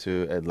moved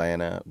to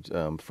Atlanta,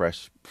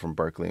 fresh from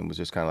Berkeley, and was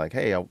just kind of like,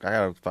 hey, I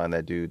gotta find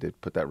that dude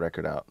that put that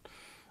record out.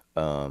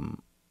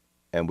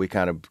 And we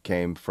kind of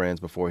became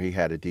friends before he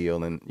had a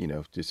deal, and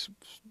just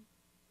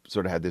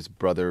sort of had this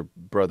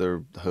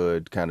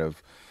brotherhood kind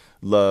of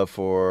love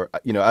for,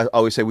 I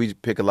always say we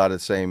pick a lot of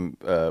the same,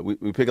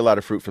 we pick a lot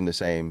of fruit from the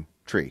same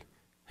tree,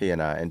 he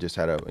and I, and just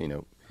had a,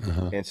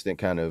 instant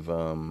kind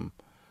of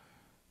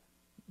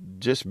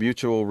just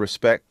mutual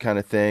respect kind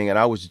of thing. And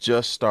I was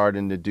just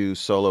starting to do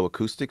solo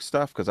acoustic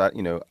stuff because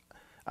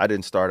I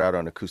didn't start out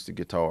on acoustic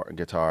guitar.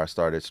 I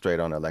started straight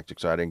on electric,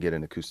 so I didn't get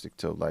an acoustic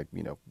till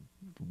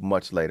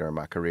much later in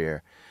my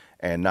career.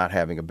 And not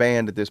having a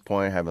band at this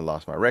point, having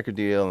lost my record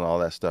deal and all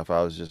that stuff,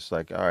 I was just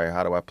like, all right,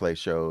 how do I play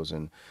shows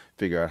and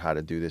figure out how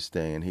to do this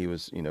thing? And he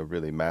was,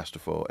 really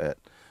masterful at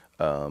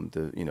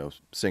the,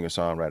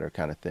 singer-songwriter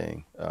kind of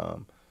thing.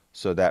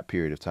 So that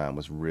period of time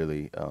was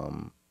really,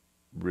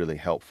 really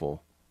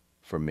helpful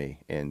for me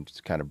in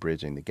kind of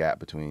bridging the gap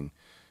between,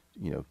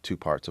 two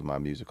parts of my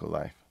musical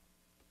life.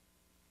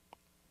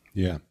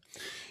 Yeah.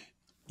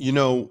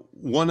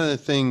 One of the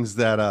things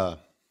that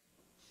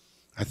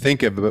I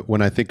think of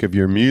when I think of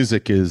your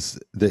music is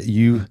that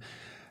you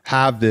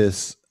have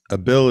this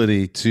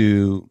ability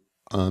to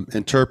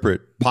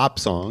interpret pop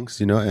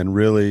songs, and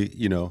really,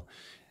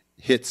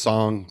 hit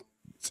songs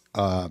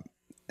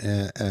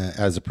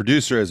as a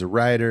producer, as a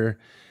writer,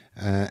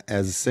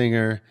 as a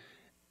singer.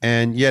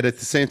 And yet at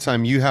the same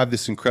time, you have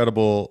this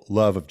incredible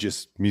love of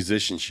just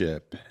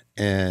musicianship.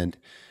 And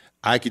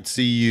I could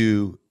see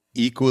you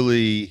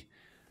equally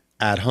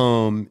at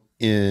home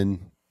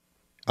in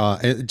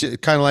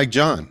kind of like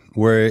John,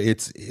 where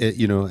it's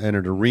an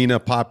arena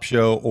pop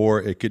show,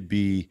 or it could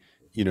be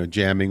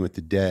jamming with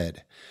the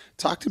Dead.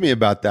 Talk to me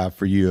about that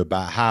for you,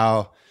 about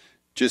how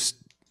just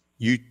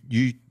you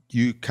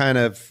kind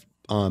of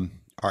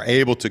are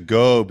able to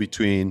go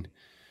between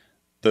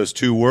those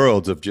two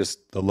worlds of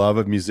just the love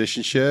of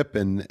musicianship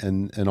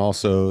and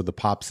also the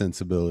pop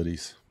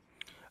sensibilities.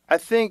 I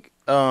think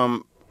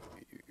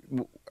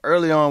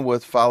early on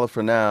with Follow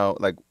for Now,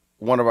 like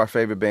one of our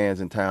favorite bands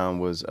in town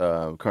was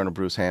Colonel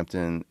Bruce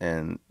Hampton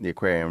and the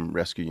Aquarium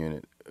Rescue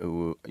Unit.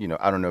 Who,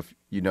 I don't know if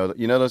you know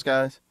those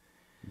guys.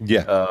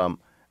 Yeah.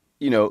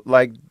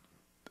 Like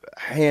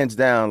hands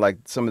down, like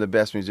some of the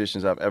best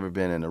musicians I've ever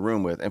been in a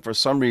room with. And for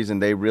some reason,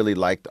 they really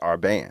liked our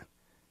band.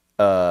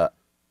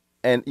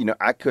 And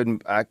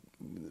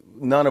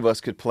none of us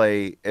could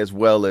play as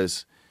well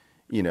as,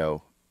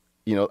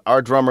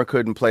 our drummer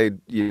couldn't play,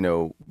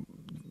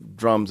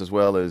 drums as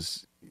well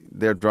as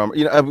their drummer.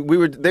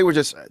 They were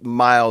just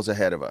miles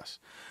ahead of us,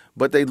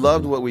 but they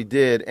loved what we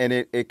did. And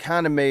it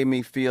kind of made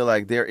me feel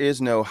like there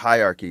is no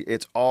hierarchy.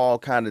 It's all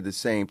kind of the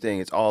same thing.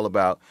 It's all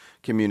about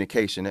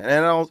communication.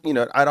 And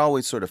I'd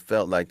always sort of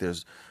felt like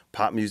there's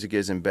pop music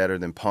isn't better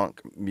than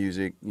punk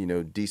music.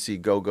 DC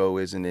go-go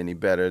isn't any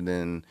better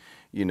than,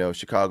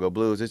 Chicago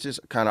blues. It's just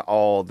kind of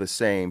all the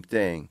same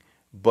thing.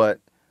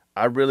 But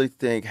I really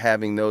think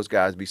having those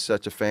guys be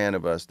such a fan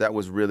of us, that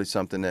was really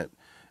something that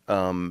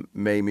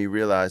made me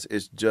realize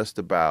it's just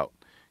about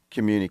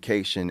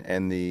communication,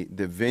 and the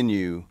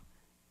venue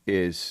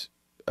is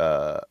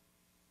the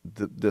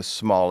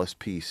smallest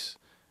piece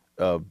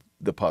of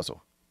the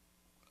puzzle.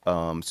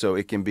 So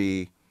it can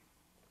be,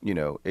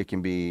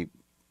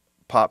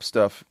 pop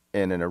stuff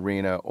in an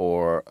arena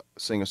or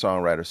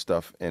singer-songwriter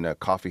stuff in a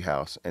coffee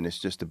house, and it's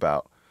just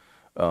about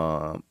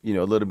a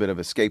little bit of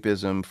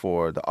escapism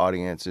for the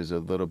audience, is a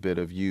little bit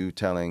of you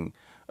telling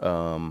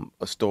a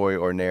story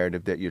or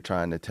narrative that you're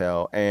trying to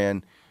tell,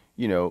 and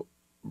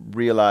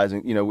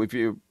realizing if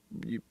you're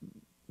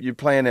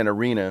playing an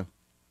arena,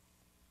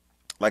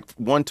 like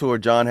one tour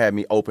John had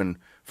me open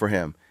for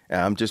him, and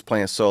I'm just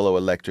playing solo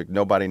electric,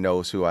 nobody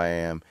knows who I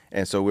am,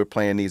 and so we're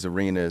playing these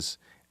arenas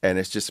and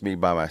it's just me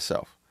by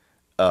myself.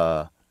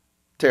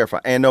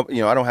 Terrifying. And no,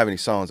 I don't have any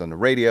songs on the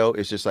radio.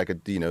 It's just like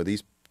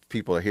these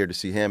people are here to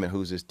see him, and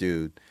who's this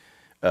dude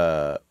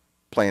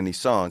playing these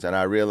songs? And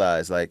I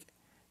realized, like,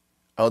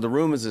 the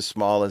room is as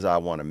small as I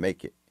want to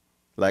make it.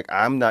 Like,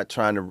 I'm not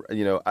trying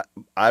to,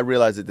 I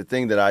realize that the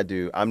thing that I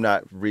do, I'm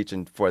not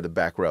reaching for the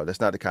back row. That's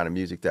not the kind of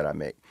music that I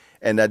make.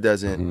 And that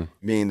doesn't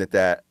mean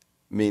that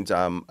means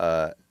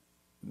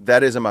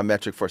that isn't my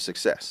metric for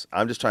success.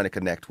 I'm just trying to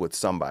connect with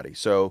somebody.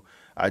 So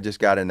I just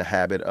got in the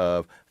habit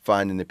of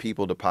finding the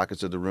people, the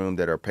pockets of the room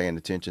that are paying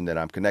attention, that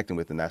I'm connecting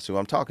with, and that's who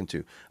I'm talking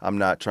to. I'm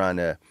not trying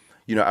to,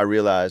 I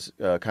realized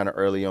kind of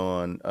early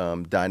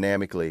on,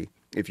 dynamically,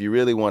 if you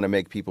really want to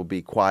make people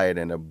be quiet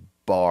in a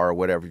bar or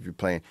whatever you're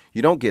playing,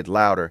 you don't get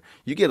louder.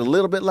 You get a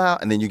little bit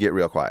loud, and then you get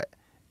real quiet.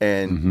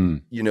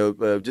 And,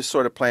 just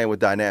sort of playing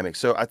with dynamics.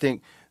 So I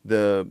think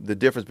the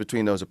difference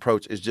between those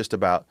approaches is just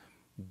about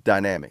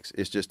dynamics.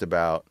 It's just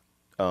about,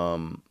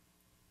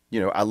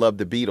 I love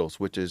the Beatles,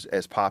 which is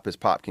as pop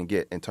can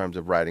get in terms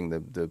of writing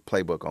the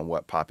playbook on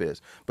what pop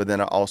is. But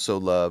then I also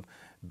love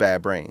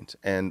Bad Brains,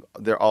 and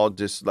they're all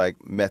just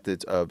like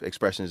methods of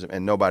expressionism,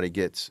 and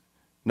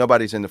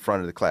nobody's in the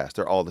front of the class.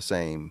 They're all the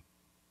same.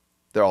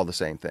 They're all the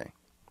same thing.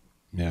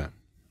 Yeah.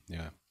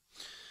 Yeah.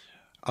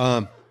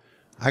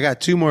 I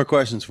got two more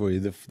questions for you.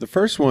 The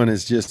first one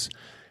is just,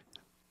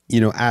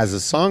 as a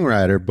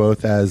songwriter,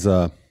 both as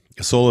a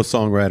solo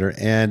songwriter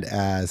and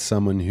as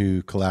someone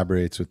who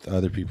collaborates with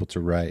other people to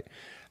write,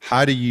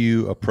 how do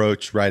you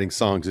approach writing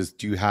songs?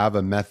 Do you have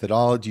a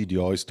methodology? Do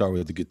you always start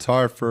with the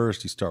guitar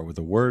first? Do you start with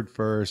a word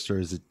first, or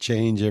does it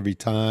change every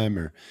time?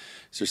 Or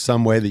is there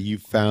some way that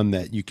you've found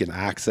that you can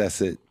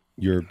access it,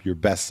 your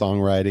best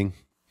songwriting?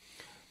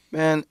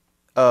 Man,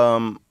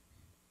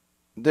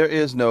 there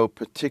is no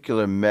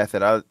particular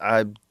method.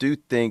 I do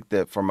think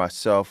that for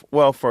myself,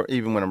 well, for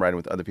even when I'm writing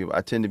with other people,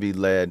 I tend to be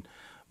led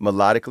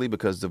melodically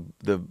because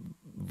the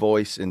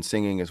voice and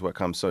singing is what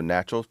comes so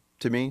natural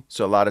to me.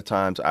 So a lot of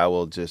times I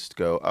will just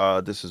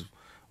go, this is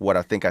what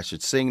I think I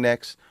should sing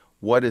next.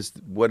 What is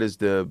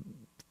the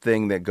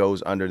thing that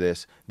goes under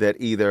this that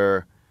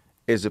either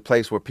is a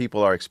place where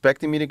people are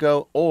expecting me to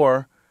go,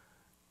 or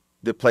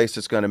the place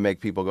that's going to make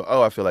people go,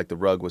 oh, I feel like the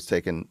rug was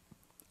taken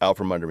out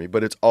from under me.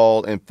 But it's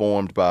all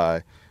informed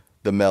by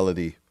the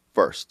melody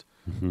first,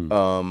 in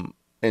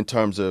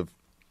terms of,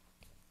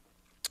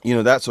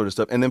 that sort of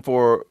stuff. And then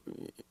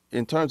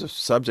in terms of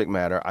subject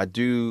matter, I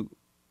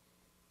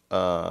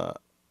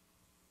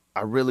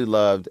really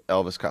loved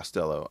Elvis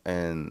Costello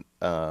and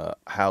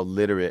how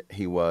literate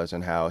he was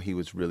and how he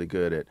was really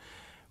good at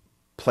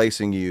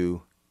placing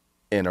you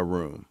in a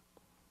room.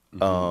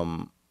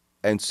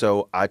 And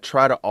so I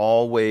try to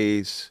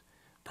always,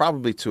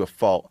 probably to a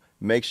fault,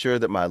 make sure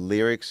that my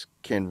lyrics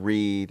can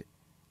read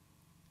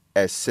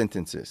as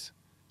sentences.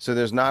 So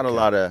there's not a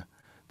lot of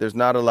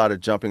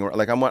jumping around.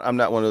 Like I'm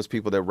not one of those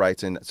people that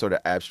writes in sort of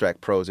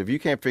abstract prose. If you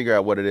can't figure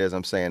out what it is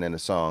I'm saying in a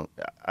song,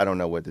 I don't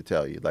know what to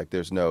tell you. Like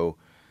there's not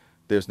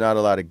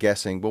a lot of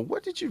guessing. But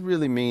what did you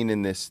really mean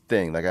in this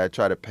thing? Like I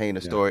try to paint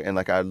a story, and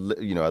like I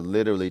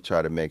literally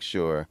try to make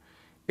sure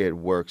it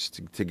works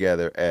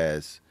together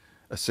as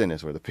a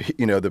sentence where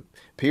the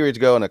periods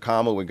go and a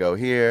comma would go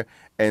here.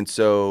 And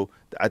so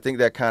I think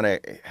that kind of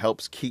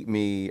helps keep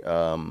me,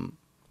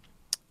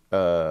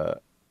 it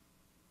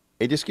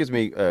just gives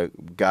me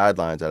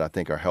guidelines that I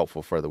think are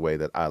helpful for the way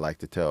that I like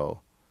to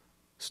tell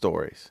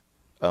stories.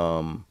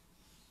 And,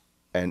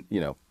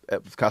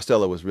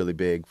 Costello was really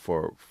big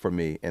for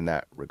me in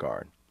that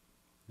regard.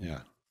 Yeah.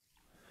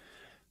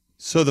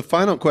 So the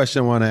final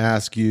question I want to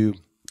ask you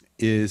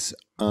is,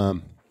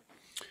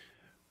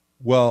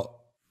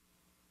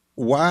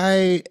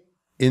 why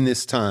in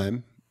this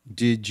time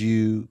did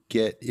you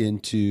get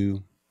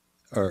into,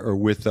 or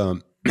with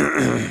the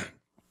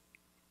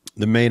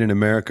Made in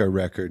America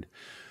record,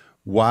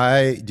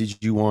 why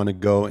did you want to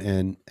go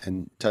and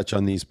touch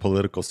on these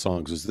political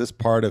songs? Is this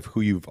part of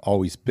who you've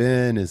always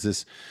been? Is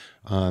this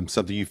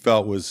something you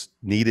felt was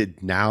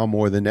needed now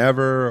more than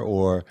ever,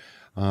 or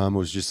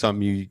was just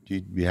something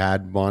you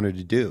had wanted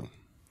to do?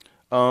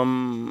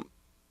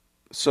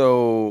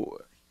 So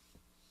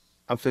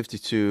I'm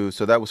 52,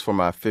 so that was for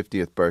my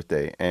 50th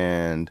birthday,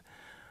 and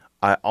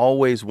I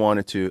always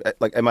wanted to,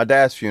 like at my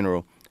dad's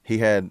funeral, he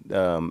had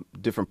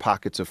different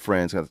pockets of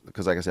friends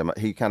because, like I said,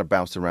 he kind of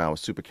bounced around, was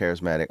super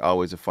charismatic,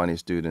 always the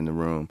funniest dude in the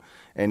room.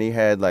 And he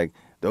had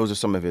those are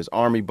some of his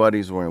army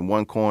buddies were in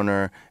one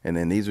corner, and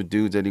then these were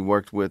dudes that he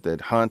worked with at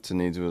Hunt,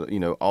 and these were,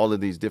 all of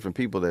these different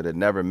people that had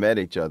never met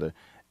each other.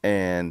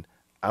 And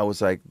I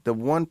was like, the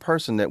one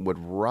person that would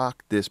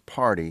rock this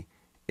party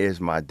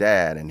is my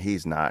dad, and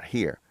he's not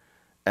here.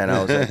 And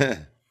I was like,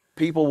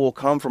 people will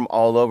come from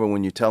all over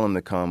when you tell them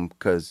to come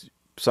because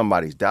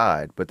somebody's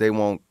died, but they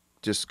won't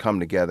just come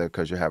together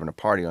because you're having a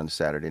party on a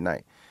Saturday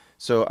night.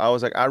 So I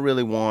was like, I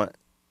really want,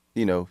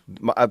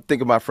 I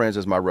think of my friends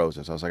as my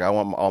roses. I was like, I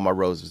want all my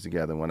roses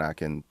together when I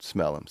can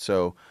smell them.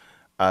 So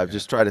I've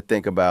just tried to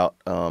think about,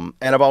 and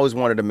I've always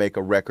wanted to make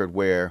a record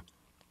where,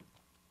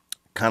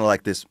 kind of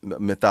like this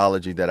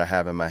mythology that I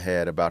have in my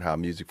head about how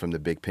music from the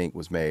Big Pink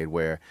was made,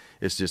 where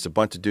it's just a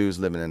bunch of dudes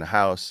living in a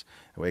house,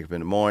 they wake up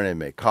in the morning,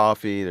 make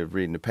coffee, they're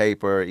reading the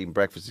paper, eating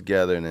breakfast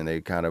together, and then they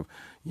kind of,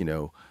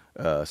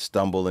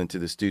 stumble into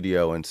the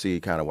studio and see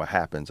kind of what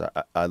happens.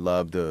 I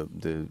love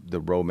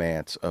the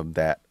romance of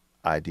that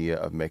idea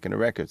of making a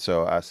record.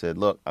 So I said,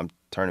 look, I'm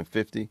turning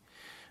 50.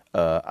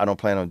 I don't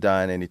plan on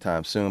dying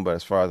anytime soon, but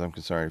as far as I'm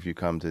concerned, if you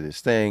come to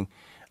this thing,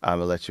 I'm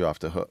going to let you off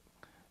the hook.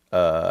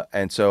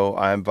 And so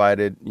I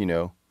invited,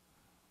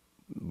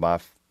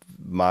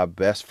 my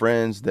best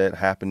friends that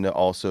happen to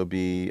also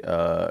be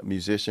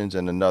musicians,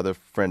 and another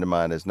friend of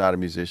mine that's not a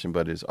musician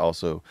but is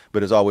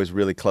always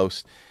really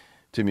close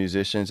to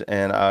musicians.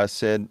 And I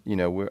said,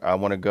 I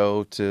want to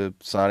go to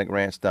Sonic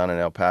Ranch down in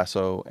El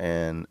Paso,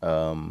 and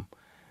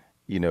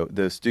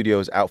the studio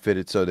is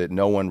outfitted so that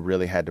no one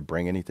really had to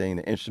bring anything.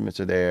 The instruments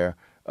are there,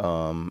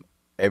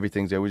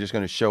 everything's there. We're just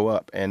going to show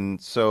up.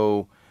 And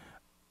so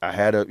I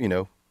had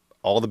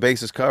all the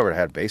bases covered. I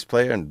had a bass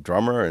player and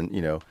drummer,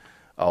 and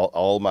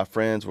all my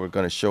friends were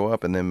going to show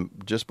up. And then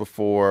just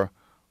before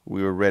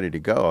we were ready to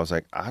go, I was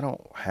like, I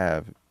don't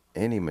have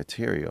any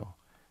material,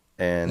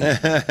 and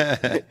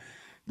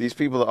these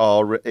people are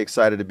all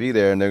excited to be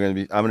there, and I'm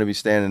going to be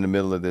standing in the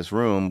middle of this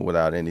room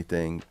without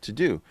anything to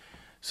do.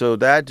 So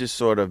that just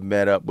sort of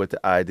met up with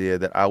the idea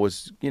that I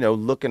was,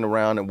 looking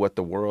around at what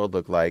the world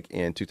looked like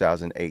in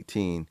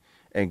 2018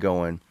 and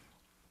going,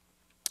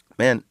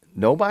 man,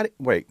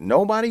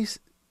 nobody's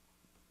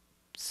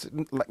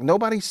like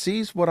nobody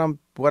sees what I'm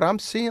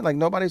seeing. Like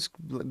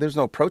there's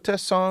no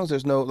protest songs.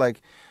 There's no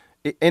like,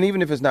 and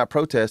even if it's not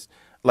protest,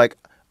 like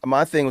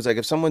my thing was like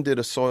if someone did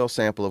a soil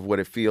sample of what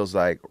it feels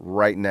like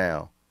right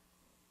now,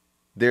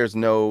 there's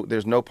no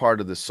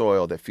part of the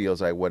soil that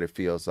feels like what it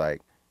feels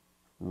like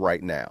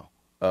right now.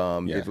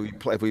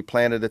 If we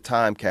planted a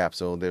time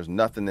capsule, there's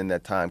nothing in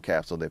that time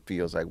capsule that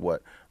feels like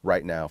what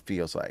right now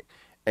feels like.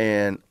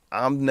 And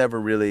I'm never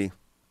really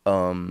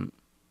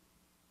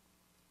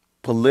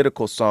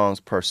political songs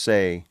per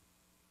se.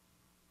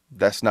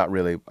 That's not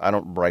really, I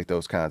don't write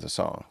those kinds of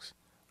songs.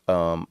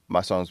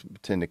 My songs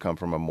tend to come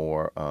from a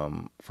more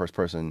first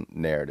person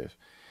narrative.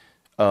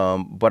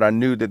 But I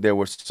knew that there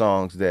were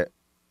songs that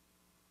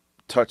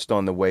touched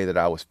on the way that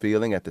I was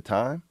feeling at the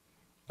time.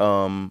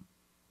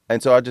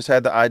 And so I just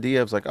had the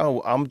idea of like,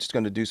 oh, I'm just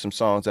going to do some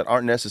songs that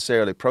aren't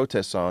necessarily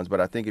protest songs, but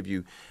I think if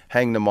you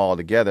hang them all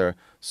together,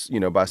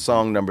 by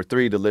song number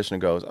 3, the listener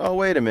goes, oh,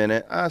 wait a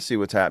minute, I see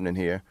what's happening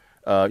here.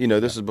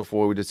 This is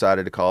before we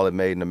decided to call it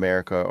Made in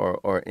America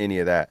or any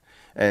of that.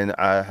 And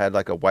I had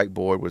like a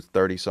whiteboard with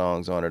 30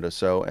 songs on it or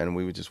so, and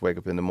we would just wake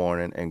up in the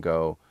morning and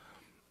go,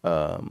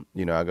 I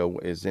go,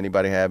 does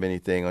anybody have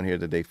anything on here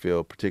that they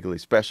feel particularly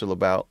special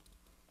about?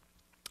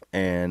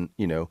 And,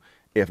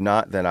 if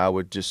not, then I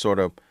would just sort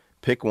of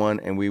pick one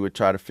and we would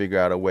try to figure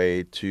out a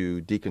way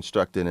to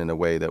deconstruct it in a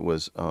way that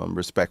was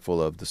respectful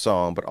of the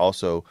song, but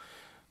also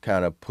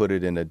kind of put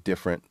it in a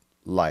different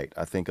light.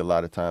 I think a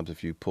lot of times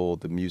if you pull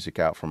the music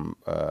out from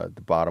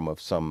the bottom of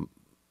some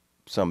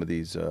of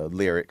these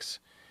lyrics,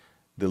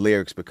 the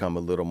lyrics become a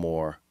little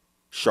more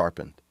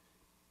sharpened.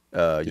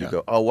 You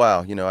go, oh,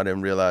 wow, I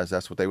didn't realize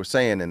that's what they were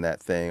saying in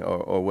that thing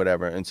or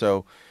whatever. And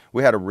so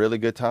we had a really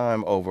good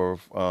time over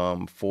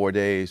 4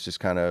 days just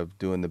kind of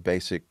doing the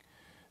basic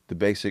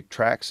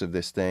tracks of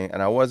this thing.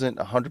 And I wasn't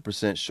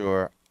 100%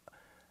 sure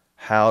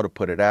how to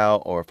put it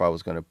out or if I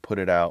was going to put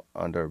it out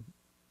under,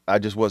 I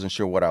just wasn't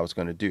sure what I was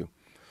going to do.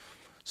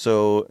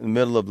 So in the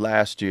middle of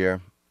last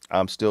year,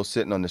 I'm still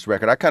sitting on this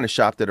record. I kind of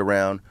shopped it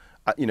around.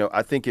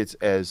 I think it's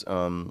as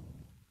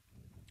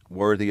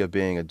worthy of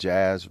being a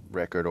jazz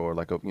record or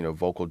like a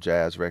vocal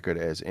jazz record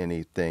as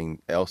anything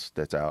else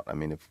that's out. I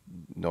mean, if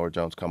Norah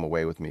Jones Come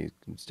Away With Me,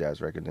 it's a jazz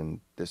record,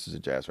 then this is a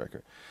jazz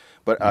record.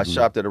 But I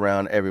shopped it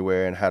around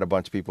everywhere and had a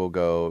bunch of people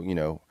go,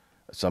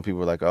 some people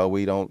were like, oh,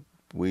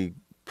 we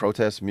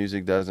protest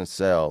music doesn't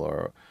sell,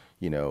 or,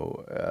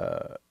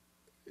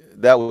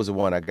 that was the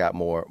one I got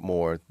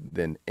more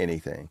than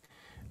anything.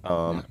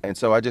 And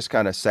so I just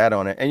kind of sat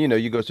on it. And,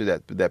 you go through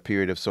that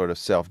period of sort of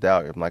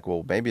self-doubt. I'm like,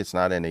 well, maybe it's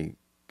not any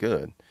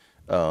good.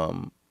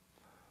 And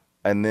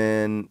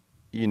then,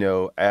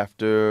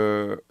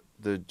 after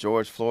the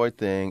George Floyd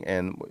thing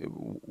and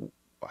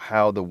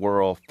how the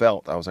world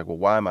felt, I was like, well,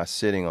 why am I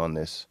sitting on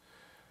this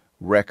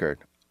record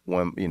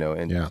when,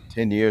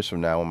 10 years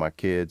from now when my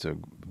kids are,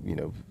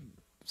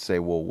 say,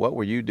 well, what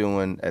were you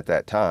doing at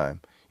that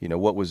time?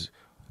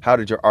 How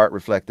did your art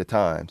reflect the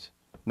times?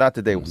 Not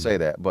that they will say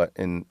that, but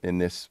in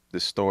this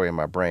story in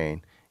my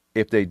brain,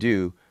 if they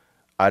do,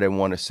 I didn't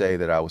want to say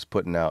that I was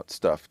putting out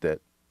stuff that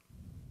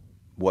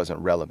wasn't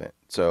relevant.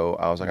 So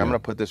I was like, I'm going to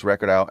put this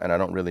record out and I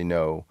don't really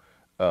know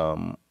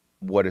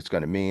what it's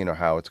going to mean or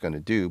how it's going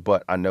to do,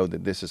 but I know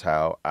that this is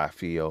how I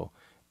feel.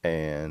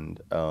 And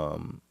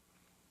so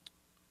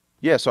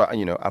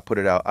I put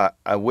it out.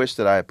 I wish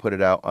that I had put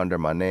it out under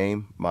my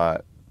name.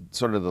 My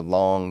sort of the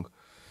long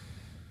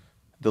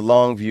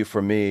view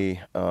for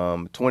me,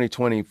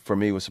 2020 for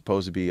me was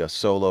supposed to be a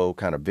solo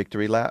kind of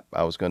victory lap.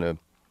 I was going to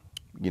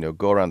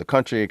go around the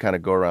country, kind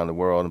of go around the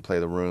world and play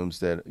the rooms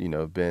that,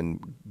 have been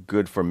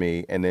good for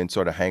me, and then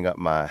sort of hang up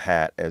my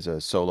hat as a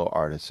solo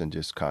artist and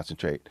just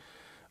concentrate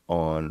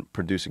on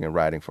producing and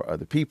writing for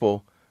other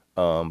people.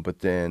 But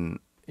then,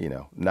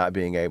 not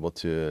being able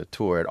to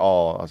tour at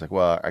all, I was like,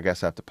 well, I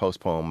guess I have to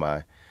postpone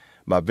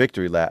my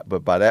victory lap.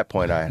 But by that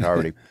point I had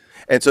already,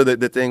 and so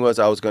the thing was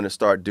I was going to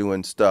start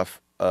doing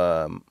stuff.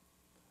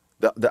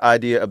 The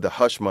idea of the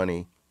Hush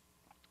Money,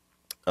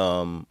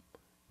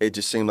 it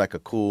just seemed like a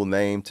cool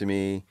name to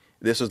me.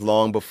 This was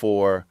long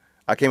before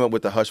I came up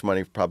with the Hush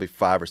Money, probably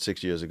 5 or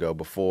 6 years ago,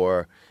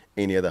 before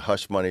any of the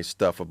Hush Money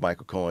stuff with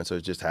Michael Cohen. So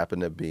it just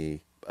happened to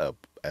be,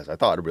 as I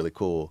thought, a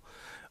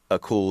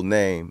cool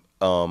name.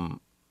 I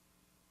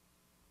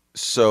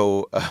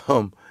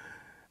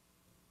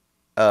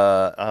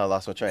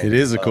lost my train. It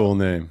is a cool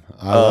name.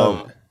 I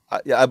love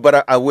it.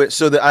 But I would.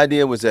 So the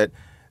idea was that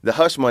the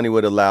Hush Money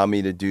would allow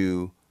me to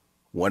do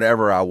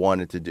whatever I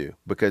wanted to do,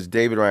 because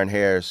David Ryan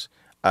Harris,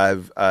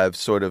 I've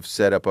sort of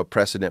set up a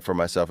precedent for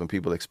myself, and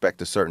people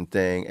expect a certain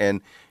thing.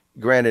 And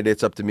granted,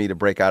 it's up to me to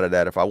break out of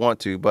that if I want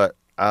to. But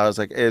I was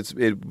like,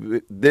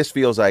 this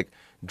feels like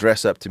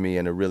dress up to me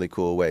in a really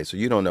cool way. So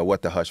you don't know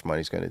what the Hush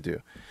Money's going to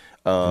do.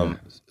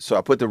 So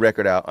I put the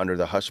record out under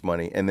the Hush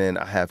Money, and then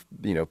I have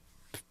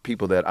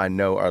people that I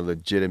know are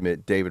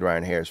legitimate David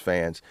Ryan Harris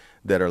fans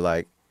that are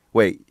like,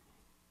 wait,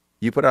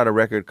 you put out a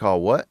record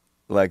called what?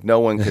 Like, no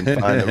one can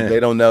find them. They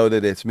don't know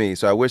that it's me.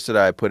 So I wish that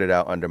I had put it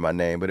out under my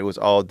name, but it was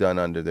all done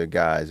under the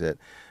guise that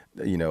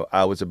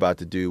I was about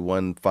to do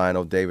one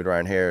final David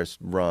Ryan Harris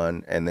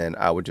run, and then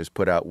I would just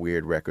put out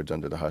weird records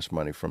under the Hush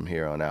Money from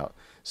here on out.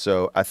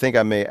 So I think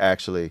I may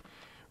actually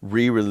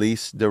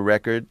re-release the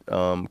record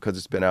because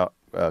it's been out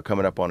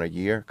coming up on a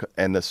year,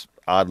 and this,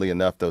 oddly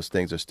enough, those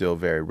things are still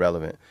very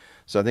relevant.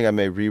 So I think I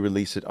may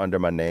re-release it under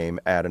my name,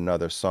 add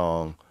another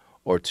song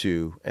or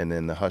two, and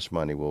then the Hush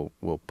Money will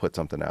put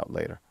something out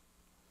later.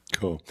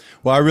 Cool.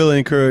 Well, I really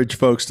encourage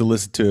folks to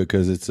listen to it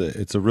because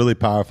it's a really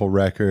powerful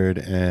record,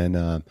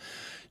 and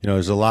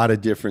there's a lot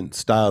of different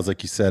styles,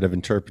 like you said, of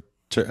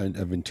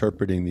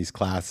interpreting these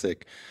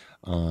classic,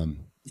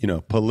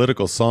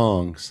 political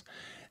songs,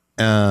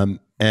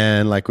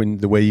 and like when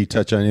the way you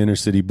touch on Inner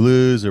City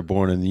Blues or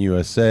Born in the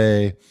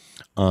USA,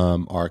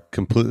 are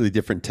completely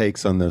different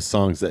takes on those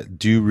songs that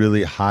do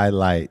really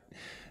highlight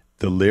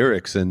the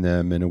lyrics in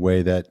them in a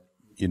way that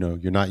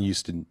you're not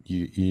used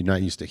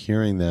to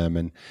hearing them,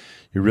 and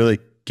it really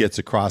gets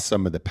across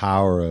some of the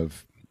power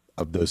of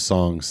those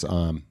songs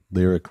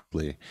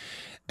lyrically.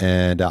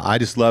 And I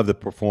just love the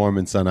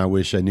performance, and I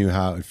wish I knew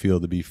how it would feel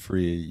to be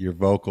free. Your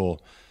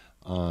vocal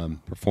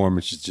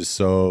performance is just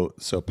so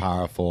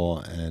powerful,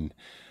 and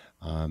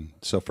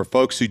so for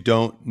folks who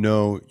don't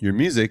know your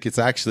music, it's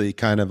actually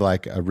kind of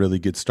like a really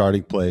good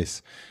starting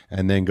place,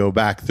 and then go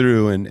back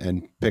through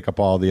and pick up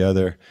all the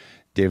other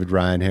David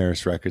Ryan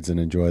Harris records and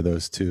enjoy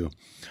those too.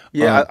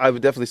 Yeah, I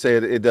would definitely say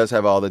it does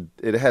have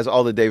it has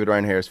all the David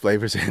Ryan Harris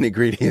flavors and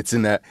ingredients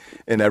in that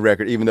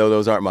record, even though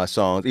those aren't my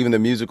songs. Even the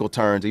musical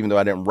turns, even though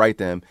I didn't write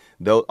them,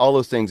 all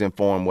those things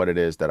inform what it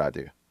is that I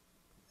do.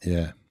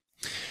 Yeah.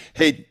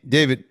 Hey,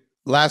 David,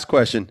 last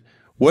question.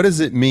 What does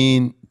it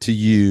mean to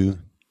you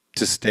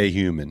to stay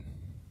human?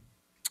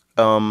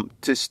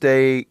 To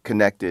stay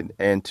connected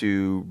and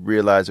to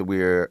realize that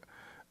we're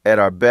at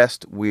our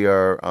best. We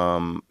are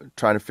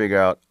trying to figure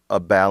out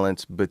a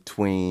balance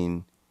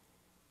between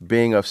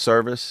being of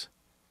service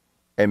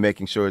and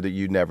making sure that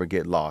you never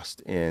get lost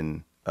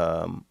in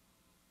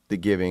the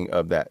giving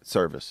of that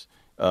service.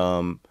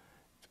 To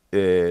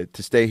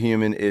stay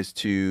human is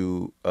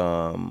to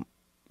learn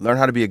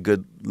how to be a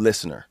good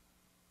listener,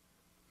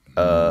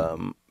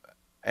 and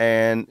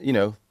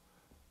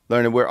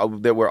learning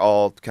that we're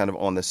all kind of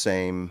on the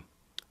same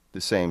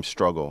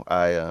struggle.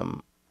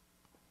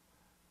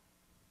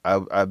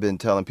 I've been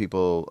telling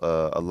people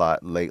a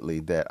lot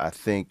lately that I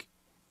think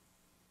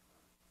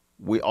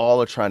we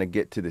all are trying to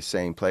get to the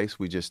same place.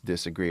 We just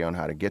disagree on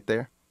how to get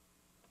there.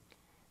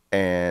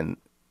 And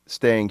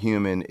staying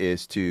human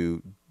is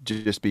to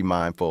just be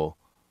mindful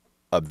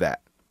of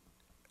that.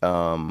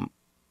 I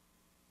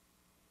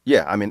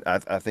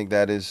think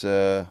that is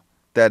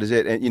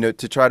it. And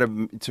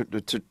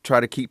to try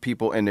to keep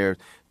people in their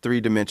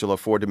 3-dimensional or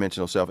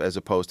 4-dimensional self, as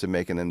opposed to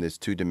making them this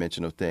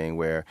 2-dimensional thing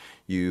where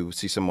you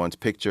see someone's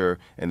picture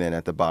and then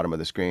at the bottom of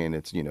the screen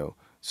it's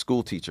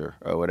school teacher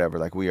or whatever.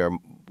 Like we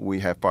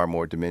have far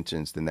more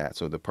dimensions than that.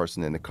 So the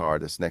person in the car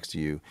that's next to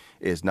you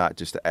is not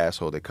just the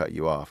asshole that cut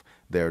you off.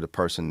 They're the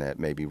person that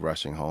may be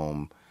rushing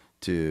home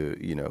to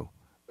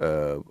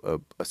a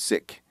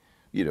sick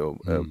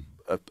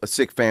a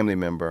sick family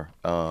member,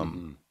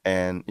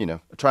 and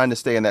trying to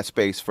stay in that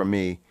space for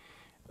me.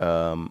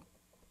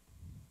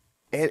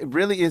 It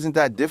really isn't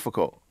that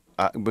difficult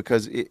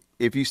because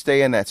if you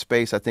stay in that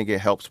space, I think it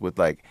helps with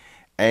like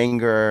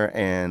anger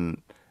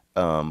and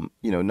no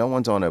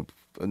one's on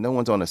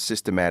a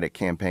systematic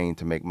campaign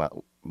to make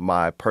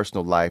my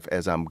personal life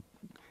as I'm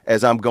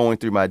going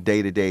through my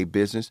day-to-day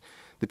business.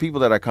 The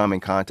people that I come in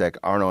contact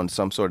aren't on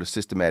some sort of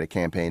systematic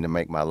campaign to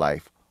make my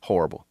life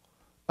horrible.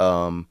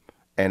 And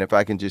if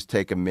I can just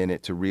take a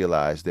minute to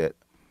realize that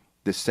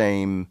the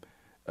same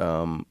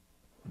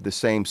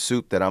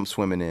soup that I'm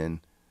swimming in,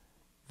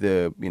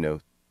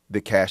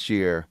 the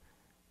cashier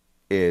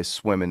is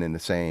swimming in the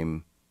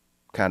same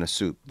kind of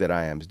soup that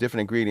I am. It's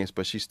different ingredients,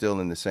 but she's still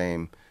in the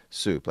same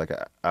soup. Like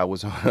I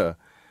was on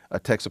a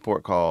tech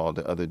support call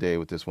the other day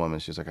with this woman.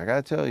 She's like, I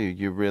gotta tell you,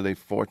 you're really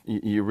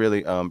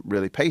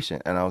really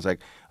patient. And I was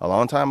like, a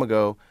long time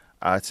ago,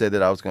 I said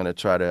that I was gonna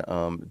try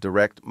to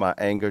direct my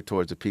anger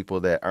towards the people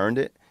that earned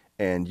it,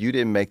 and you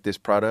didn't make this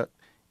product.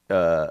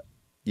 You're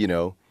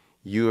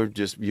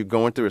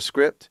going through a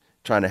script,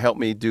 trying to help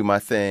me do my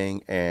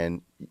thing,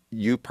 and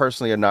you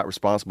personally are not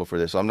responsible for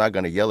this. So I'm not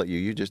gonna yell at you.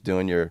 You're just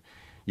doing your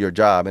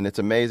job. And it's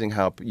amazing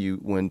how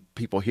when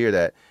people hear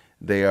that,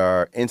 they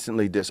are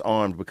instantly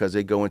disarmed because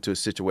they go into a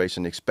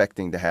situation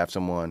expecting to have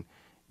someone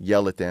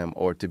yell at them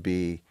or to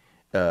be,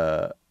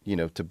 to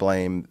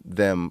blame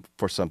them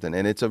for something.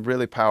 And it's a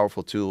really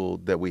powerful tool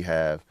that we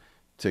have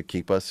to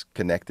keep us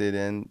connected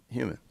and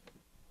human.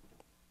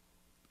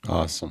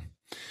 Awesome.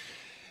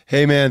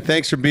 Hey man,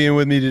 thanks for being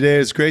with me today.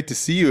 It's great to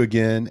see you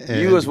again.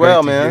 And you as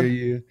well, man. Hear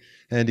you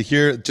and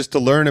to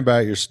learn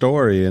about your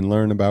story and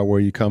learn about where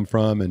you come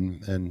from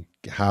and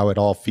how it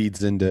all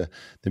feeds into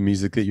the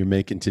music that you're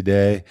making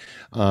today.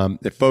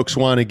 If folks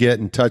want to get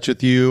in touch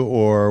with you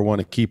or want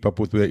to keep up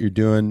with what you're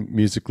doing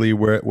musically,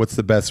 what's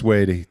the best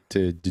way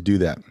to do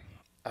that?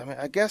 I mean,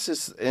 I guess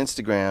it's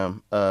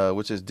Instagram,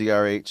 which is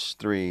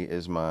DRH3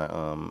 is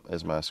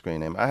my screen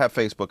name. I have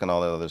Facebook and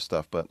all that other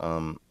stuff, but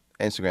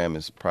Instagram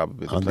is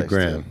probably the on place the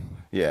gram.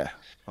 Yeah,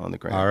 on the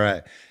gram. All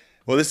right.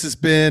 Well, this has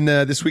been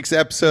this week's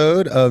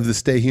episode of the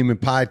Stay Human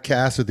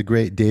podcast with the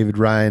great David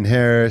Ryan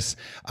Harris.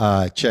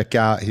 Check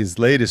out his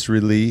latest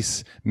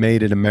release,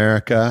 Made in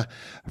America,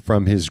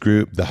 from his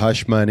group, The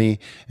Hush Money.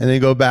 And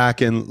then go back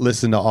and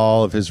listen to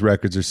all of his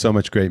records. There's so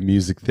much great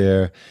music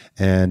there.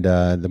 And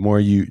the more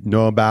you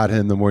know about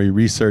him, the more you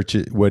research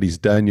it, what he's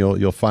done,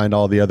 you'll find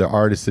all the other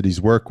artists that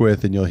he's worked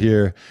with, and you'll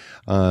hear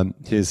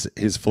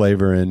his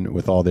flavor in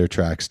with all their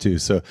tracks too.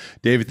 So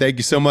David, thank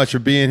you so much for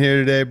being here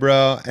today,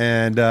 bro.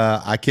 And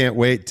I can't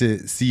wait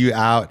to see you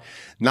out,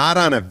 not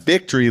on a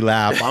victory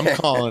lap. I'm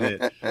calling it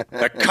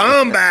the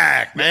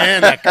comeback,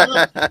 man.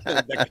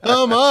 The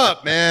come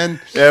up, man.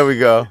 There we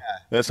go.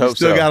 Let's hope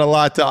still so. Got a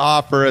lot to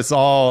offer us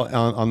all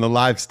on the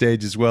live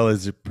stage as well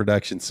as the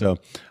production. So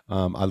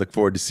I look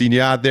forward to seeing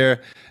you out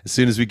there as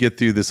soon as we get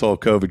through this whole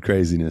COVID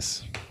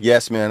craziness.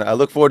 Yes, man. I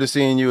look forward to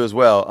seeing you as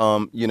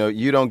well. You know,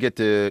 you don't have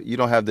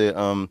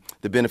the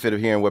benefit of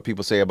hearing what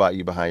people say about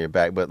you behind your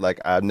back, but like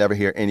I never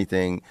hear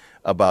anything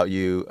about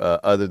you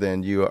other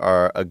than you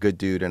are a good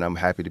dude, and I'm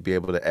happy to be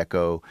able to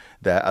echo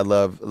that. I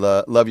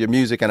love your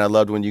music, and I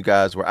loved when you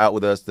guys were out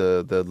with us,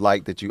 the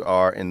light that you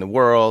are in the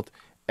world.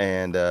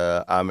 And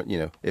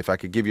if I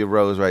could give you a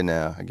rose right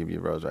now, I give you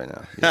a rose right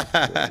now.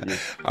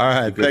 All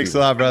right, thanks a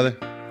lot, brother.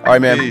 All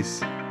right, man.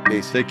 Peace.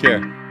 Peace. Take care.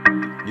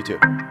 You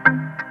too.